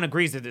immaterial. Everyone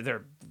agrees that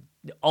they're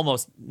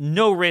almost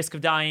no risk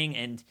of dying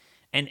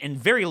and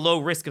very low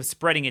risk of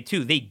spreading it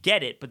too. They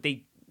get it, but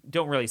they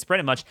don't really spread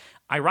it much.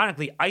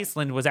 Ironically,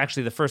 Iceland was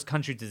actually the first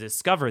country to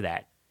discover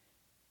that.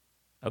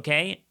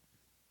 Okay?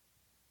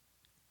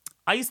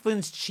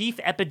 Iceland's chief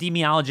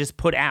epidemiologist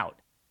put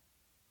out.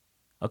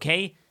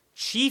 Okay?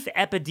 Chief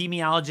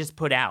epidemiologist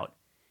put out.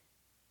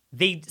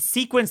 They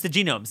sequenced the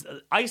genomes.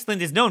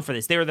 Iceland is known for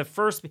this. They are the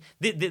first.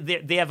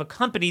 They have a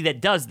company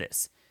that does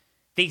this.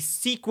 They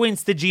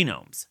sequenced the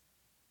genomes.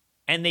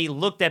 And they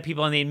looked at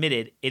people and they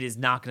admitted it is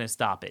not going to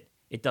stop it.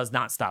 It does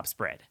not stop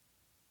spread.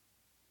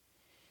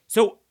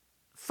 So,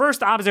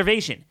 first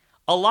observation.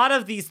 A lot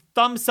of these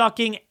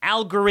thumb-sucking,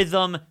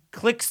 algorithm,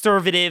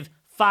 click-servative,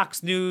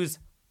 Fox News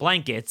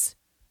blankets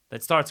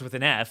that starts with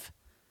an F.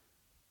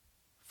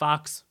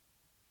 Fox,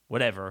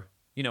 whatever.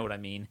 You know what I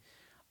mean.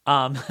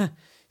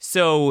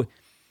 So,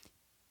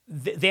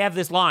 they have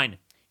this line.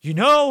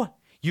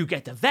 You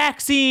get the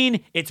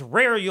vaccine, it's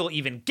rare you'll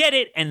even get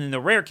it, and in the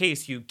rare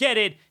case you get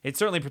it, it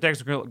certainly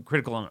protects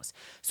critical illness.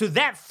 So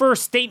that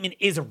first statement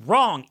is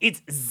wrong.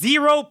 It's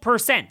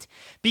 0%.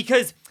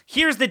 Because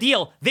here's the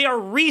deal. They are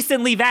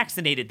recently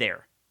vaccinated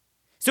there.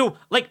 So,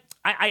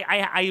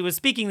 I was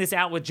speaking this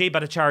out with Jay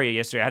Bhattacharya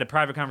yesterday. I had a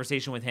private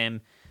conversation with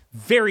him.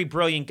 Very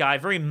brilliant guy,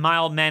 very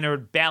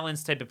mild-mannered,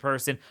 balanced type of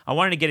person. I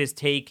wanted to get his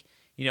take,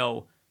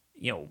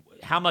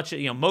 how much,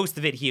 most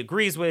of it he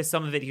agrees with.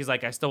 Some of it he's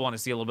like, I still want to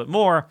see a little bit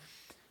more.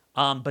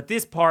 But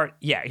this part,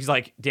 yeah, he's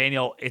like,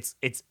 Daniel, it's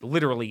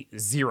literally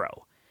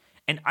 0.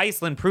 And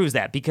Iceland proves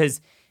that because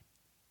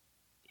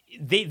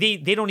they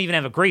don't even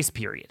have a grace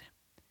period.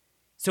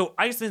 So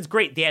Iceland's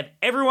great. They have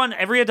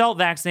every adult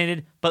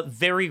vaccinated, but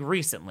very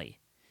recently.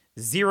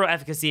 0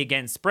 efficacy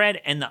against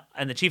spread, and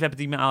the chief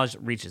epidemiologist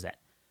reaches that,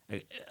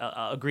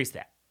 agrees to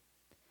that.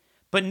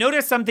 But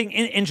notice something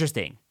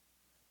interesting.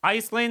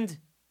 Iceland,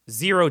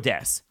 0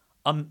 deaths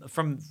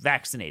from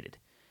vaccinated.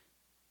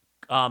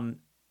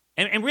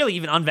 And really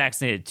even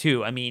unvaccinated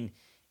too. I mean,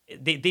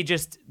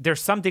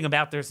 there's something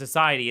about their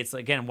society. It's,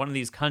 again, one of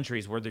these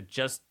countries where they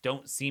just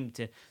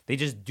they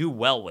just do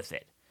well with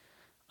it.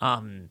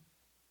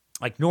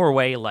 Like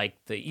Norway,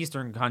 like the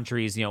Eastern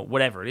countries,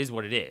 whatever, it is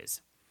what it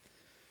is.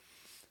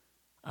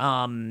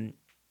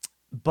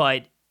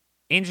 But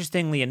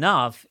interestingly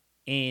enough,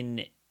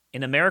 in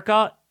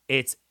America,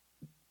 it's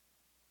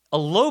a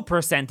low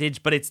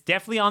percentage, but it's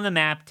definitely on the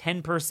map,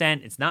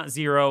 10%. It's not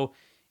 0,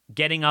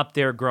 getting up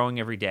there, growing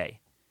every day.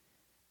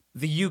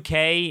 The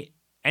UK,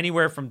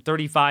 anywhere from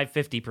 35,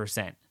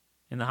 50%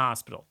 in the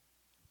hospital.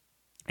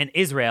 And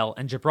Israel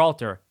and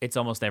Gibraltar, it's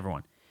almost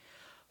everyone.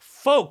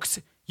 Folks,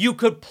 you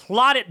could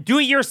plot it, do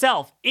it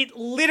yourself. It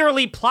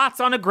literally plots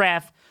on a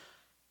graph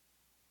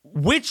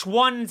which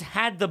ones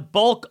had the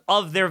bulk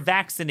of their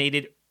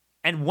vaccinated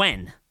and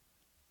when.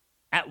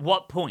 At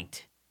what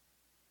point.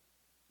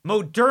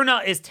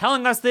 Moderna is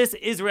telling us this.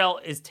 Israel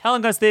is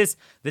telling us this.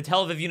 The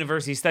Tel Aviv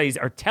University studies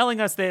are telling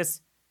us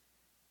this.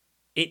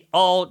 It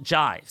all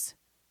jives.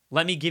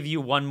 Let me give you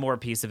one more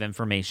piece of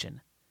information.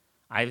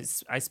 I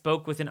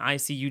spoke with an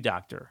ICU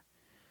doctor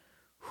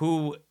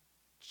who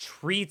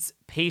treats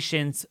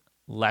patients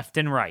left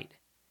and right.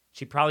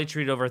 She probably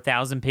treated over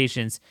 1,000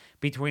 patients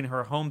between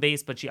her home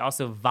base, but she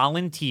also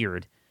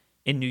volunteered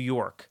in New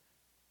York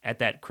at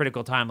that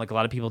critical time, like a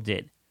lot of people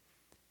did.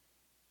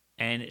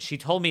 And she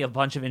told me a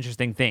bunch of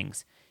interesting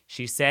things.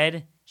 She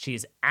said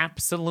she's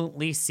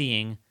absolutely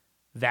seeing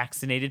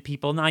vaccinated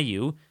people in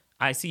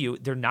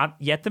ICU. They're not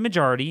yet the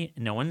majority.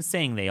 No one's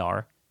saying they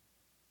are.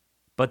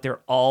 But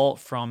they're all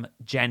from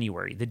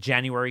January, the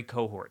January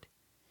cohort.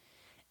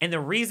 And the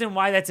reason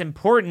why that's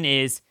important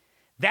is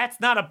that's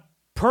not a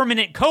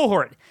permanent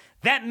cohort.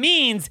 That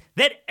means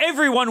that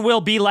everyone will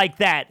be like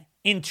that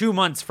in 2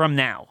 months from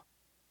now.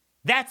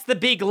 That's the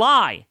big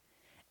lie.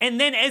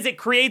 And then as it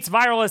creates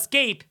viral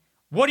escape,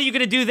 what are you going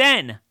to do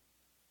then?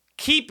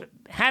 Keep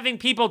having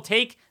people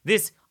take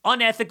this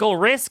unethical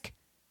risk?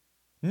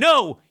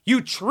 No,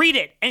 you treat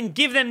it and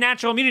give them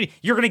natural immunity.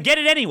 You're going to get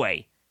it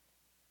anyway.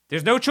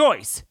 There's no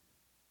choice.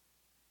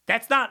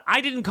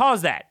 I didn't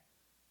cause that.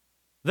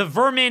 The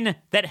vermin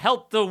that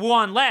helped the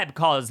Wuhan lab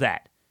caused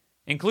that,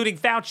 including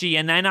Fauci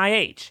and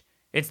NIH.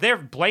 It's their,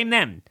 blame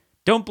them.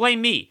 Don't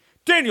blame me.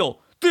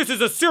 Daniel, this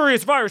is a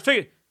serious virus.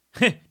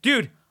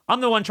 Dude,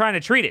 I'm the one trying to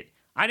treat it.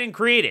 I didn't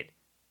create it.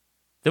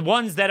 The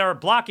ones that are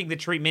blocking the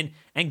treatment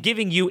and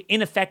giving you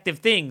ineffective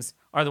things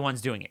are the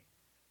ones doing it.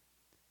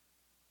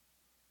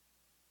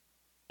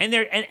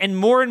 And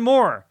more and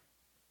more.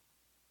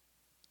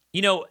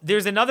 You know,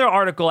 there's another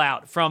article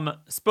out from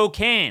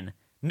Spokane,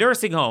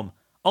 nursing home.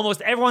 Almost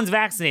everyone's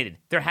vaccinated.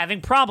 They're having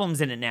problems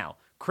in it now.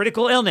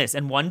 Critical illness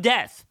and 1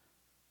 death.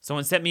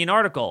 Someone sent me an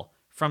article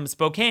from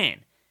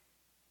Spokane.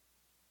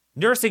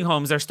 Nursing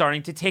homes are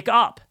starting to tick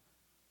up.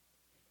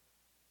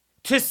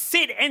 To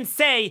sit and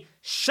say,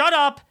 shut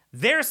up,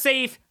 they're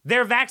safe,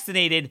 they're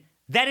vaccinated,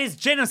 that is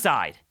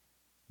genocide.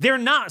 They're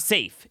not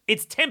safe.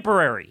 It's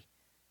temporary.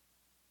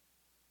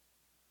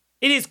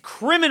 It is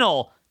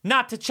criminal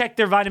not to check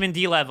their vitamin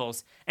D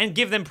levels and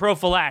give them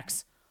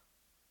prophylax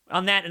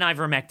on that and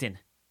ivermectin.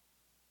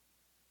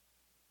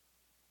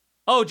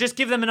 Oh, just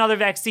give them another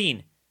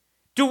vaccine.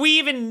 Do we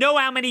even know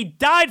how many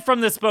died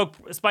from the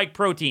spike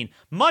protein?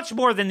 Much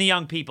more than the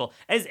young people.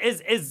 As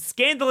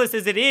scandalous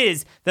as it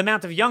is, the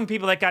amount of young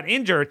people that got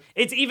injured,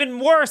 it's even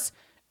worse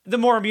the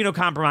more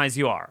immunocompromised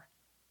you are.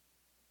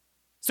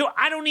 So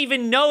I don't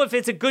even know if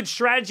it's a good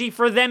strategy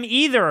for them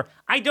either.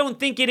 I don't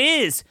think it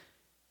is.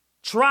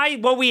 Try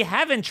what we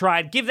haven't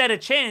tried. Give that a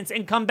chance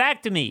and come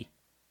back to me.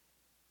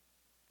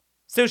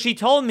 So she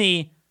told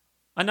me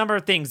a number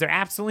of things. They're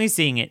absolutely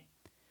seeing it.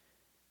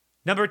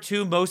 Number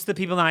 2, most of the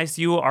people in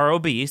ICU are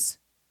obese.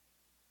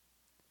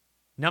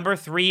 Number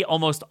 3,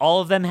 almost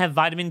all of them have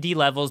vitamin D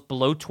levels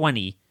below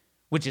 20,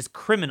 which is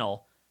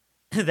criminal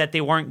that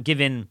they weren't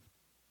given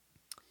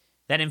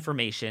that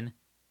information.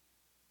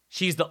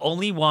 She's the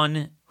only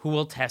one who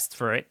will test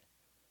for it.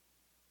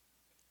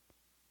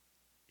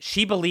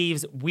 She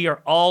believes we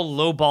are all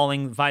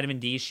lowballing vitamin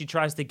D. She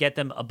tries to get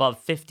them above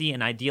 50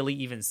 and ideally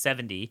even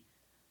 70.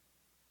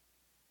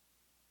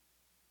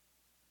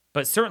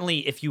 But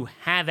certainly if you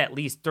have at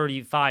least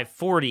 35,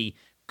 40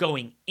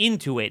 going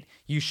into it,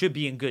 you should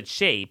be in good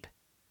shape.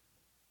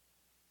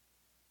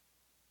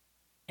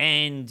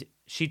 And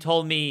she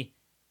told me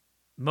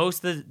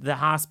most of the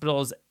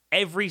hospitals,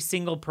 every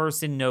single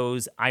person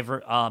knows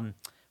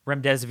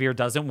remdesivir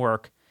doesn't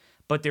work,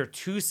 but they're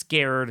too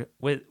scared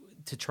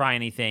to try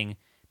anything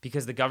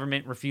because the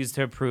government refused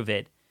to approve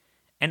it.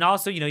 And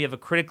also, you have a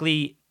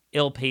critically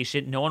ill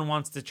patient. No one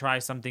wants to try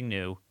something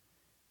new,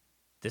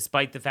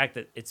 despite the fact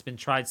that it's been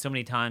tried so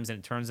many times and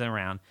it turns them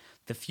around.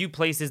 The few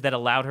places that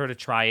allowed her to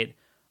try it,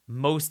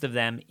 most of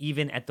them,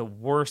 even at the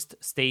worst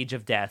stage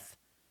of death,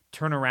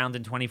 turn around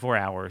in 24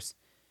 hours.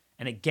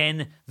 And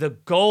again, the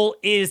goal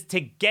is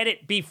to get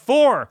it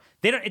before.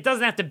 It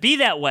doesn't have to be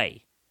that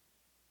way.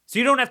 So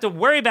you don't have to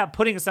worry about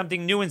putting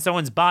something new in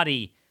someone's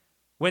body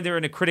when they're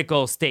in a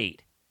critical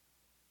state.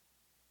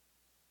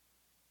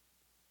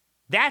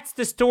 That's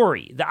the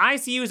story. The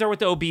ICUs are with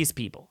the obese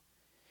people.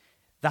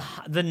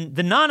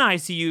 The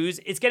non-ICUs,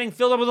 it's getting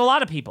filled up with a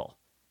lot of people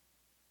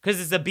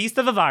because it's a beast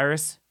of a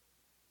virus.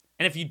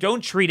 And if you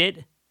don't treat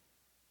it,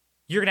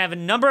 you're going to have a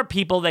number of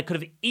people that could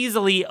have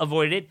easily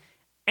avoided it.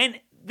 And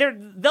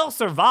they'll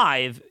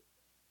survive,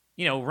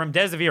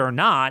 remdesivir or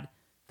not,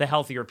 the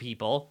healthier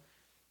people.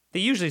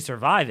 They usually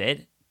survive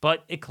it,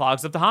 but it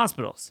clogs up the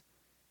hospitals.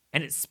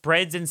 And it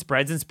spreads and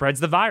spreads and spreads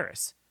the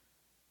virus.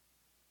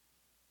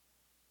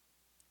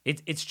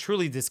 It's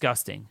truly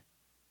disgusting.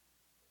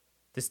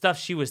 The stuff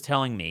she was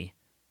telling me.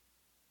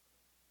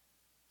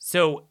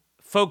 So,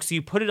 folks,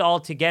 you put it all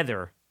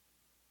together.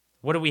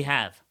 What do we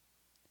have?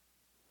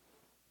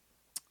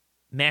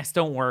 Masks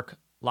don't work.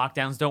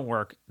 Lockdowns don't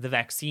work. The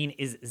vaccine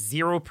is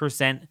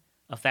 0%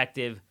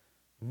 effective,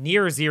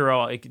 near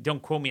zero.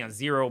 Don't quote me on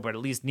zero, but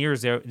at least near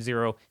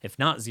zero, if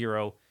not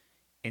zero,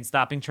 in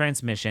stopping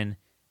transmission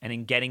and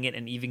in getting it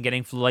and even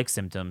getting flu-like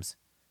symptoms.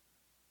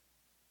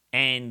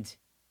 And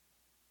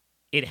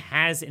it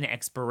has an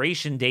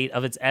expiration date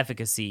of its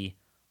efficacy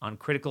on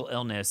critical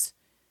illness,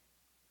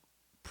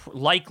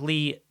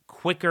 likely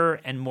quicker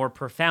and more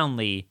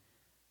profoundly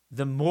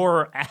the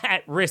more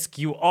at risk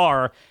you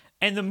are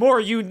and the more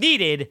you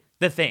needed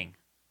the thing.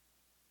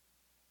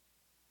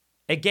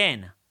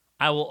 Again,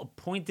 I will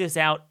point this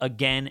out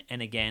again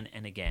and again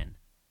and again.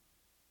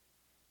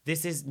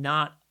 This is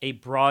not a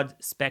broad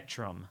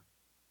spectrum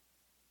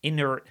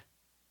inert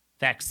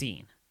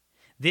vaccine.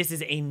 This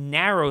is a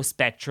narrow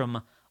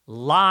spectrum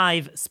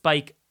live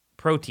spike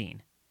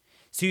protein.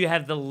 So you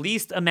have the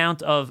least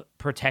amount of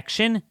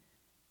protection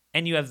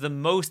and you have the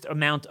most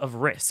amount of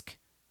risk.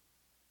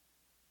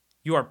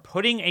 You are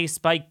putting a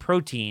spike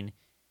protein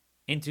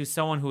into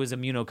someone who is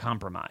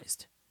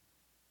immunocompromised.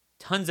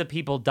 Tons of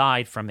people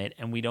died from it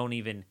and we don't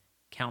even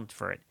count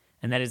for it.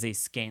 And that is a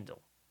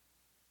scandal.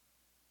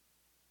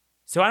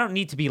 So I don't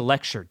need to be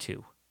lectured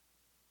to.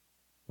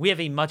 We have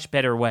a much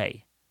better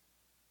way.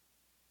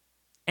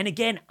 And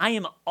again, I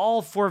am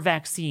all for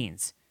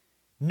vaccines.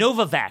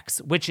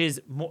 Novavax, which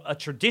is a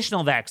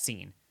traditional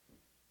vaccine,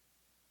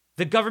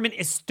 the government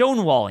is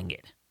stonewalling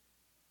it.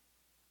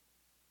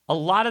 A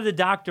lot of the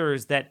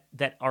doctors that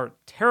are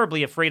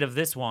terribly afraid of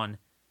this one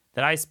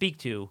that I speak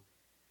to,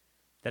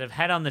 that have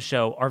had on the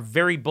show, are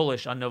very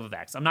bullish on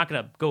Novavax. I'm not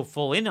going to go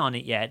full in on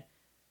it yet,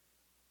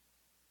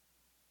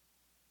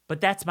 but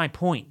that's my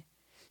point.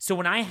 So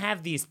when I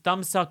have these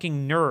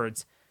thumb-sucking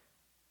nerds,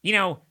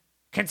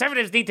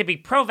 conservatives need to be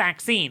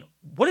pro-vaccine.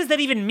 What does that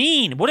even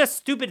mean? What a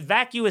stupid,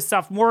 vacuous,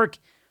 sophomoric,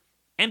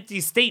 empty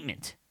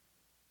statement.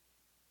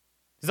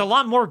 There's a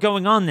lot more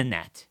going on than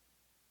that.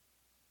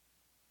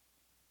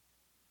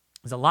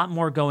 There's a lot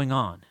more going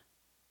on.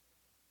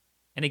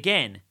 And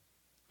again,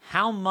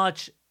 how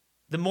much,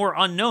 the more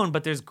unknown,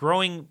 but there's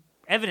growing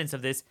evidence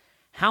of this,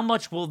 how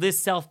much will this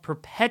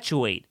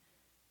self-perpetuate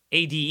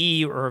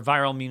ADE or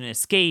viral immune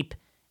escape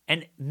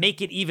and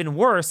make it even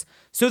worse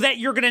so that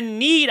you're going to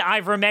need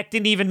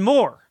ivermectin even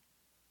more?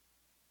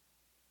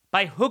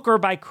 By hook or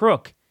by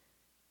crook,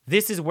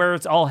 this is where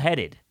it's all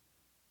headed.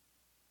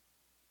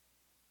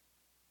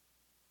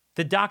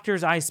 The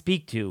doctors I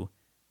speak to,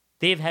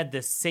 they've had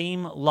the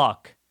same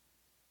luck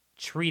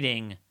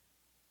treating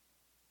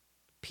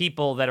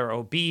people that are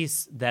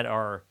obese, that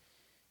are,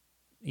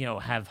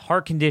 have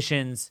heart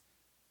conditions,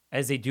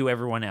 as they do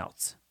everyone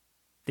else.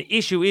 The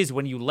issue is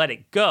when you let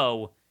it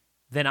go,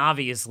 then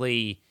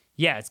obviously,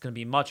 it's going to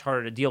be much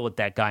harder to deal with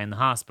that guy in the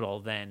hospital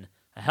than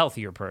a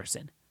healthier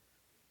person.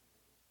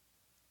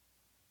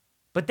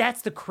 But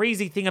that's the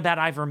crazy thing about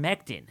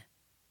ivermectin.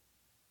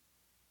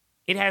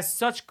 It has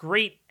such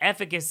great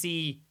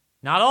efficacy,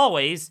 not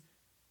always,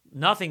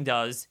 nothing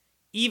does,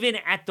 even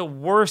at the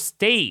worst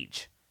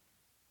stage.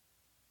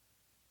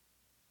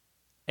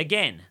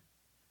 Again,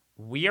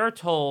 we are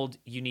told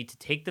you need to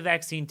take the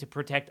vaccine to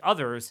protect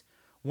others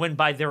when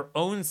by their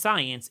own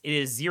science it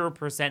is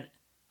 0%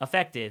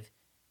 effective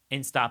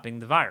in stopping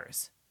the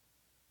virus.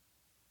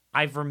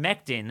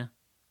 Ivermectin,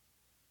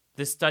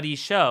 the studies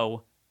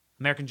show,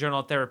 American Journal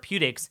of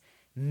Therapeutics,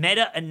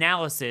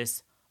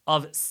 meta-analysis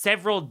of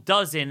several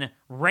dozen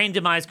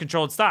randomized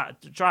controlled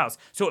trials.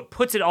 So it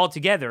puts it all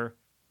together.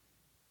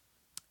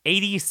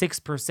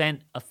 86%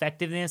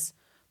 effectiveness,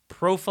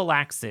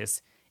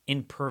 prophylaxis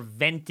in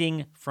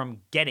preventing from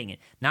getting it.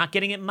 Not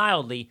getting it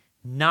mildly,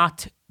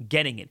 not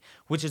getting it.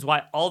 Which is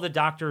why all the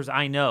doctors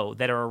I know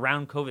that are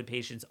around COVID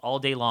patients all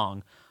day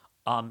long,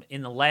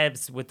 in the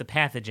labs with the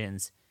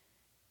pathogens,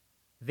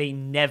 they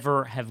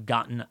never have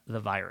gotten the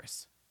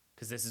virus.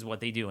 Because this is what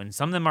they do. And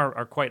some of them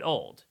are quite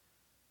old.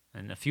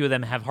 And a few of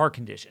them have heart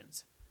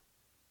conditions.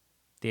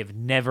 They have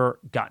never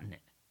gotten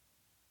it.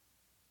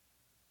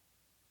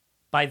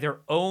 By their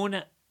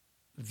own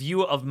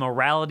view of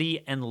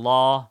morality and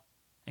law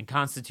and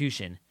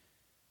constitution,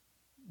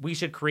 we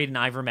should create an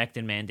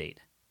ivermectin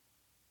mandate.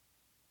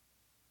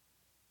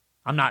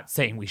 I'm not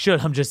saying we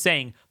should. I'm just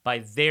saying by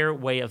their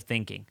way of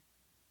thinking.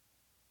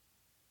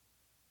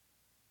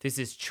 This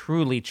is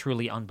truly,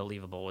 truly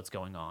unbelievable what's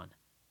going on.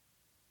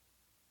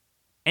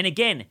 And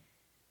again,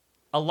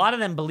 a lot of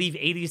them believe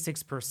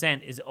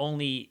 86% is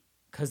only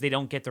because they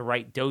don't get the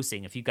right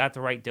dosing. If you got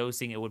the right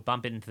dosing, it would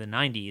bump it into the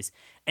 90s.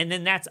 And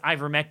then that's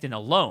ivermectin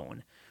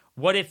alone.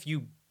 What if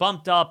you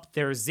bumped up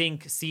their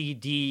zinc, C,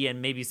 D,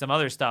 and maybe some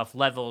other stuff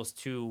levels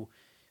to,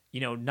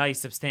 nice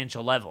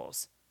substantial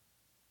levels?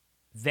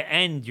 The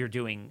end, you're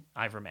doing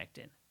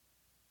ivermectin.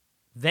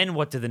 Then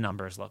what do the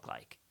numbers look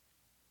like?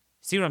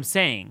 See what I'm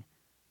saying?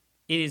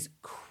 It is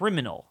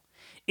criminal.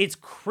 It's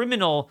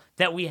criminal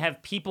that we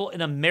have people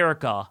in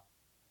America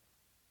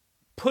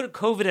put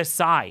COVID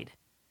aside.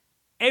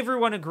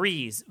 Everyone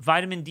agrees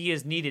vitamin D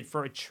is needed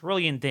for a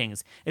trillion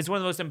things. It's one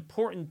of the most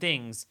important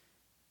things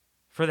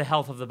for the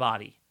health of the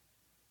body.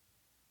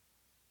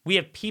 We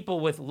have people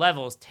with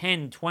levels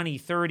 10, 20,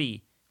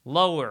 30,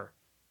 lower.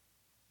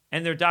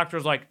 And their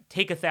doctor's like,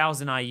 take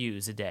 1,000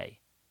 IUs a day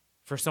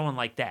for someone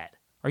like that.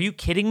 Are you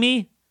kidding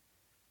me?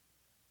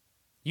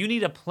 You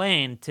need a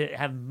plan to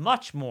have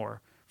much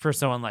more for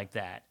someone like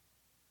that.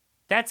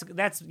 That's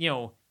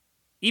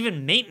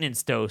even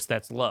maintenance dose,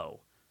 that's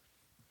low.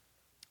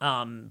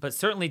 But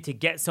certainly to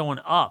get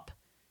someone up,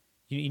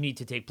 you need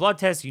to take blood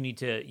tests. You need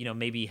to,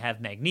 maybe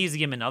have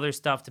magnesium and other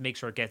stuff to make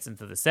sure it gets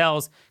into the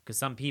cells, because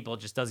some people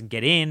it just doesn't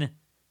get in.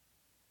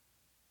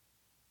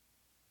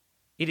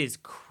 It is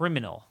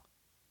criminal.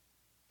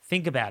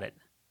 Think about it.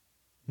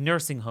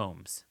 Nursing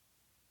homes.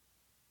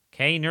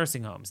 Okay,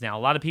 nursing homes. Now,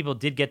 a lot of people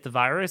did get the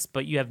virus,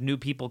 but you have new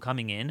people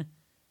coming in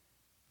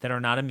that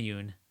are not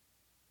immune.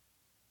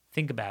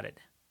 Think about it.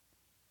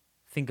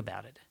 Think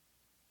about it.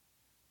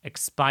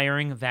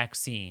 Expiring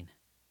vaccine.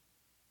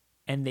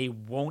 And they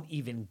won't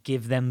even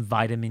give them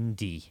vitamin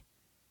D.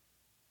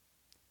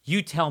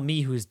 You tell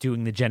me who's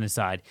doing the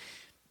genocide.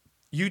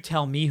 You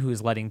tell me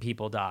who's letting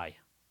people die.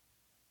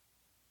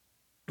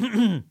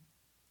 I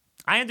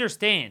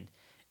understand.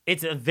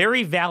 It's a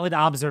very valid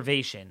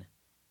observation,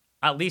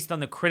 at least on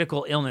the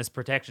critical illness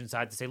protection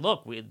side, to say,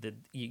 look,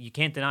 you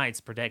can't deny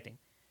it's protecting.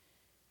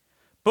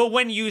 But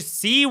when you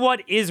see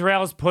what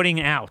Israel's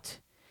putting out,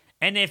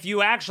 and if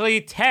you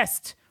actually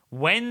test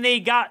when they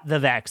got the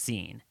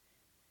vaccine,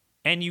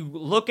 and you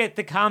look at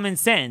the common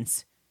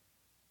sense,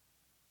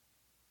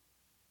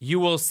 you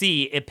will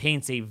see it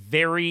paints a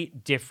very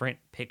different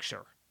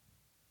picture.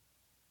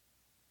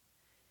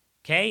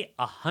 Okay,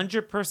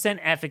 100%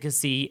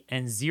 efficacy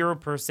and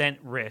 0%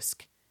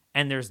 risk,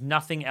 and there's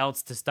nothing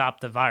else to stop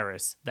the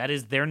virus. That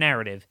is their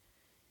narrative,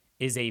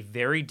 is a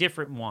very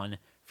different one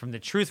from the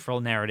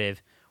truthful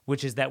narrative,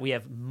 which is that we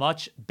have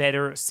much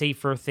better,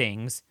 safer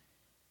things,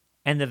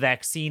 and the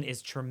vaccine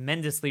is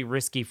tremendously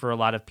risky for a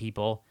lot of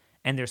people,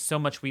 and there's so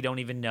much we don't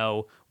even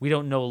know. We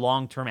don't know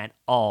long-term at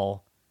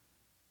all.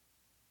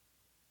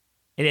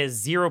 It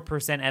has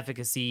 0%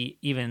 efficacy,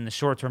 even in the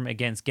short term,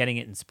 against getting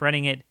it and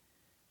spreading it.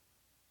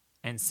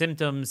 And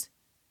symptoms,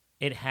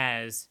 it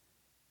has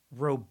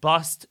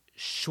robust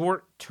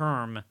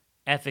short-term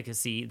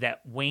efficacy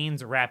that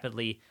wanes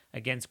rapidly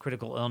against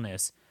critical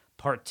illness,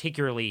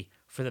 particularly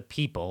for the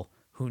people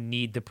who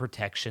need the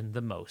protection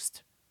the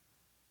most.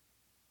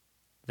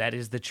 That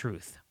is the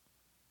truth.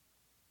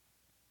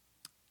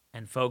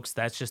 And folks,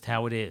 that's just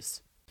how it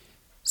is.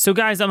 So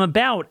guys, I'm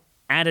about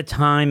out of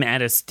time,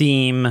 out of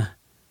steam,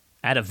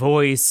 out of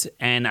voice,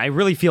 and I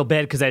really feel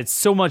bad because I had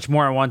so much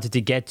more I wanted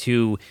to get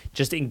to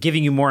just in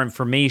giving you more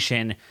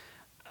information.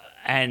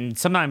 And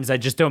sometimes I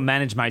just don't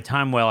manage my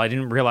time well. I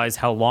didn't realize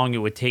how long it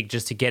would take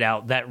just to get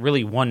out that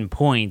really one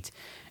point.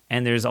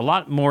 And there's a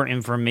lot more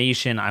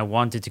information I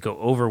wanted to go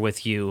over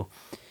with you,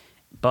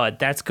 but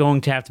that's going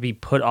to have to be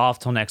put off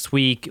till next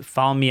week.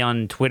 Follow me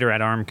on Twitter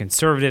at Armed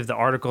Conservative. The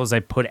articles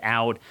I put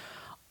out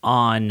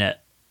on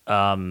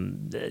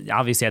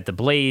obviously at The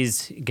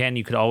Blaze. Again,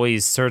 you could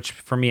always search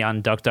for me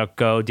on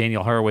DuckDuckGo,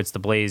 Daniel Horowitz, The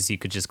Blaze. You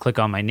could just click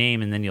on my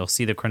name and then you'll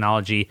see the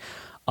chronology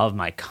of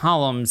my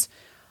columns.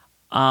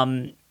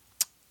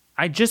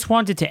 I just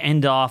wanted to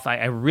end off.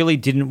 I really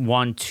didn't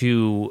want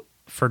to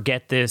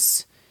forget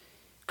this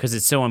because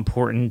it's so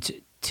important.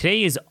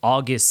 Today is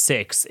August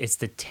 6th. It's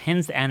the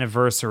 10th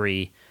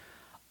anniversary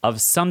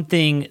of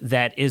something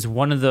that is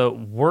one of the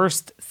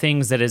worst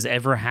things that has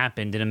ever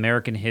happened in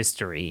American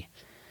history.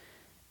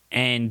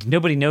 And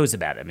nobody knows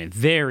about it. I mean,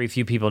 very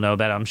few people know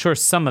about it. I'm sure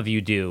some of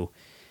you do.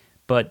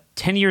 But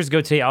 10 years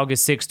ago today,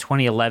 August 6,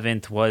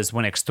 2011, was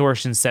when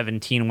Extortion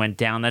 17 went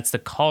down. That's the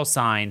call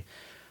sign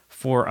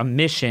for a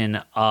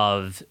mission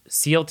of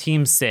SEAL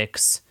Team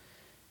 6.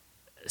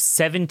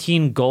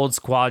 17 Gold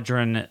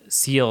Squadron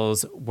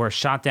SEALs were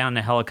shot down in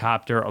a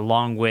helicopter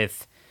along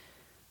with,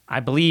 I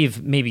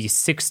believe, maybe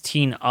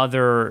 16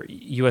 other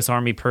U.S.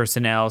 Army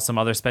personnel, some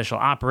other special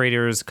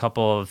operators, a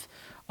couple of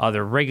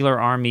other regular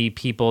Army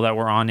people that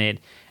were on it,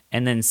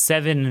 and then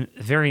 7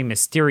 very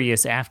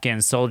mysterious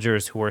Afghan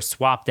soldiers who were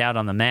swapped out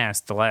on the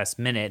mast the last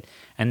minute,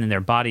 and then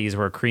their bodies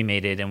were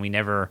cremated, and we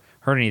never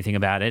heard anything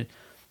about it.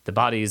 The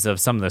bodies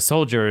of some of the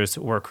soldiers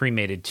were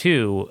cremated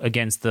too,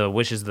 against the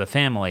wishes of the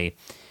family.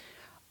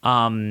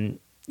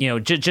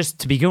 Just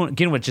to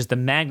begin with, just the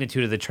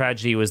magnitude of the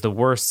tragedy was the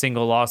worst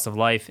single loss of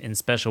life in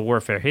special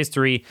warfare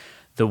history,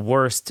 the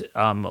worst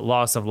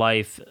loss of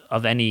life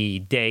of any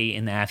day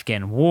in the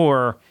Afghan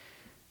war,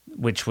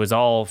 which was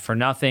all for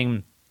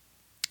nothing.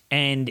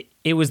 And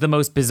it was the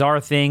most bizarre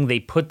thing. They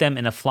put them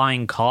in a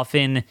flying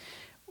coffin,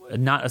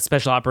 not a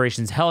special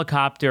operations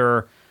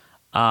helicopter.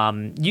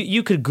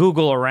 You could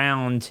Google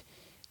around.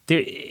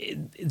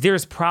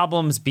 There's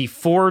problems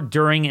before,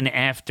 during, and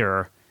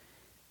after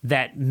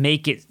that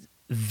make it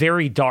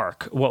very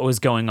dark what was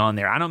going on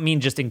there. I don't mean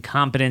just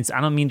incompetence.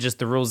 I don't mean just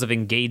the rules of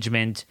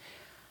engagement.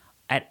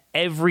 At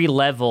every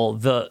level,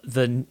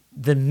 the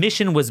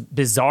mission was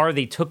bizarre.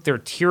 They took their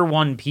tier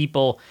 1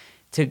 people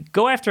to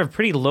go after a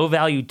pretty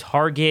low-value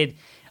target.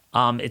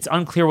 It's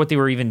unclear what they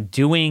were even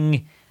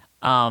doing.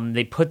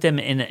 They put them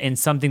in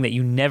something that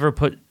you never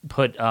put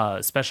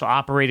special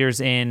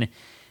operators in.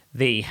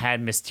 They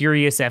had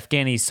mysterious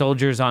Afghani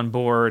soldiers on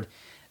board.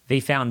 They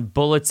found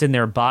bullets in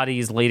their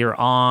bodies later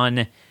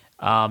on.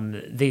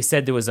 They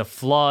said there was a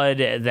flood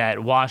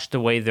that washed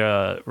away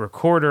the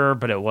recorder,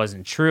 but it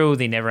wasn't true.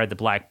 They never had the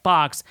black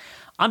box.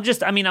 I'm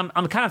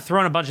kind of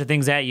throwing a bunch of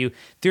things at you.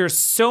 There's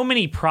so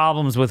many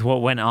problems with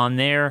what went on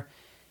there.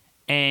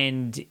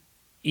 And,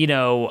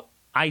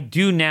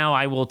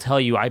 I will tell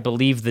you, I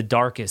believe the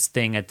darkest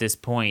thing at this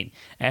point.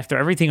 After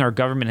everything our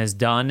government has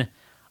done,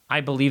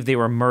 I believe they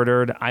were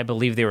murdered. I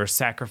believe they were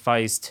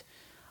sacrificed.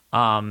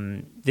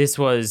 This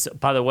was,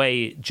 by the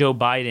way, Joe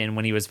Biden,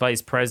 when he was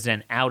vice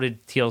president, outed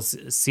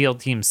SEAL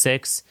Team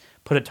 6,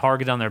 put a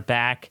target on their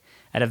back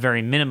at a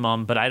very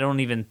minimum, but I don't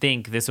even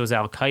think this was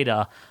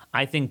Al-Qaeda.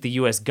 I think the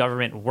U.S.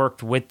 government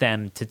worked with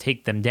them to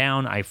take them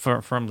down. I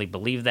firmly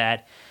believe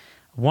that.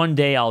 One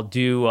day I'll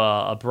do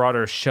a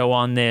broader show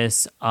on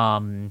this,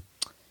 but,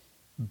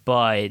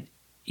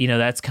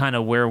 that's kind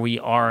of where we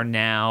are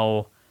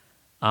now.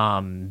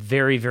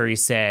 Very, very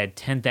sad.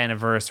 10th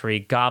anniversary.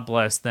 God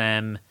bless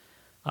them.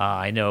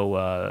 I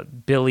know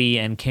Billy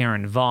and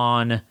Karen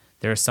Vaughn,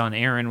 their son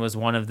Aaron was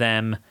one of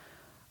them.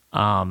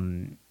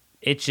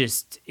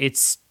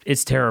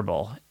 It's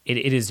terrible.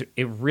 It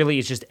really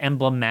is just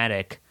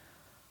emblematic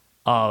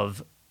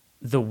of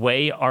the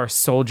way our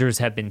soldiers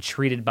have been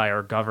treated by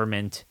our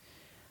government.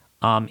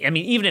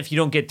 Even if you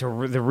don't get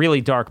to the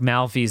really dark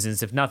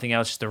malfeasance, if nothing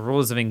else, just the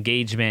rules of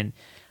engagement,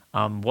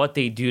 what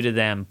they do to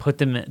them,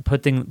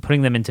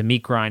 putting them into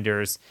meat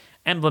grinders,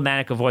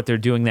 emblematic of what they're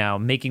doing now,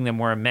 making them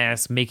wear a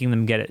mask, making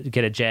them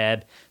get a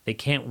jab. They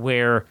can't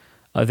wear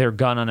their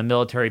gun on a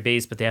military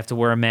base, but they have to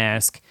wear a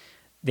mask.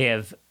 They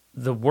have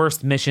the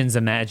worst missions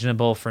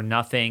imaginable for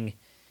nothing.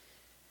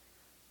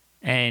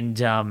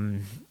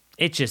 And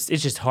it's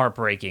just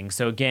heartbreaking.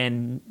 So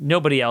again,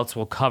 nobody else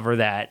will cover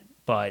that,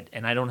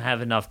 and I don't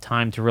have enough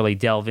time to really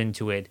delve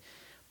into it.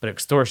 But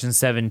Extortion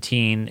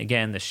 17,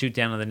 again, the shoot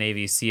down of the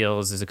Navy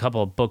SEALs, there's a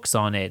couple of books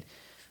on it.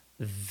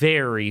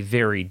 Very,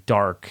 very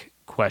dark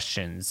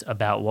questions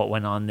about what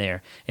went on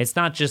there. It's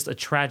not just a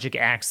tragic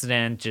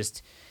accident,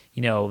 just,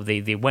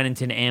 they went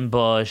into an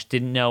ambush,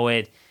 didn't know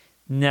it.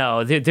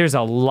 No, there's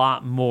a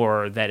lot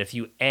more that if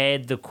you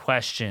add the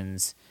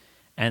questions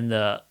and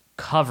the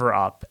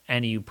cover-up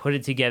and you put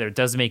it together, it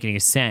doesn't make any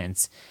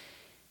sense.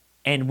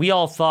 And we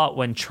all thought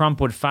when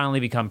Trump would finally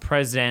become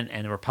president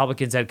and the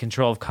Republicans had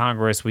control of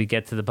Congress, we'd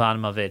get to the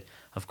bottom of it.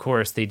 Of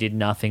course, they did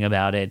nothing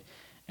about it.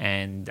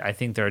 And I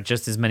think there are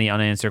just as many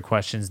unanswered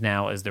questions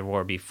now as there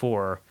were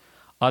before,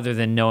 other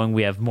than knowing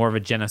we have more of a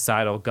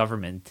genocidal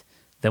government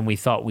than we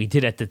thought we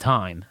did at the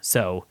time.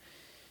 So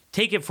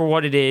take it for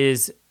what it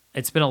is.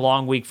 It's been a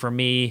long week for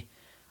me.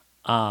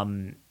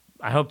 I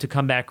hope to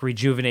come back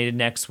rejuvenated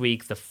next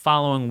week. The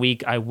following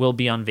week, I will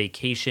be on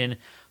vacation,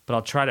 but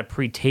I'll try to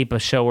pre-tape a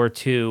show or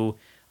two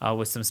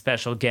with some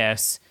special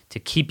guests to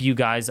keep you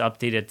guys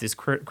updated at this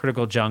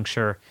critical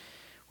juncture.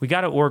 We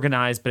got to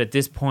organize, but at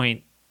this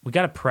point, we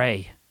got to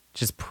pray.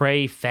 Just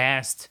pray,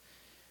 fast.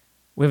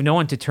 We have no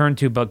one to turn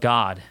to but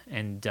God,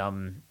 and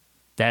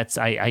that's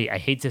I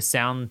hate to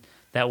sound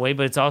that way,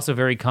 but it's also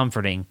very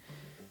comforting.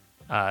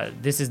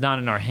 This is not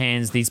in our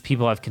hands. These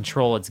people have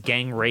control. It's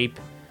gang rape.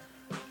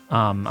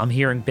 I'm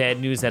hearing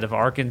bad news out of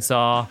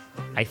Arkansas.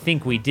 I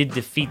think we did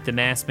defeat the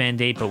mask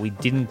mandate, but we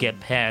didn't get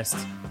past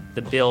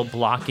the bill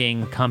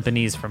blocking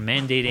companies from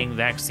mandating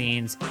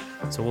vaccines.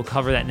 So we'll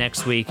cover that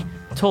next week.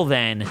 Till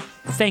then,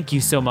 thank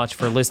you so much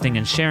for listening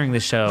and sharing the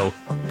show.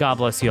 God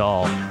bless you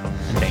all,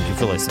 and thank you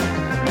for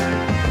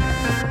listening.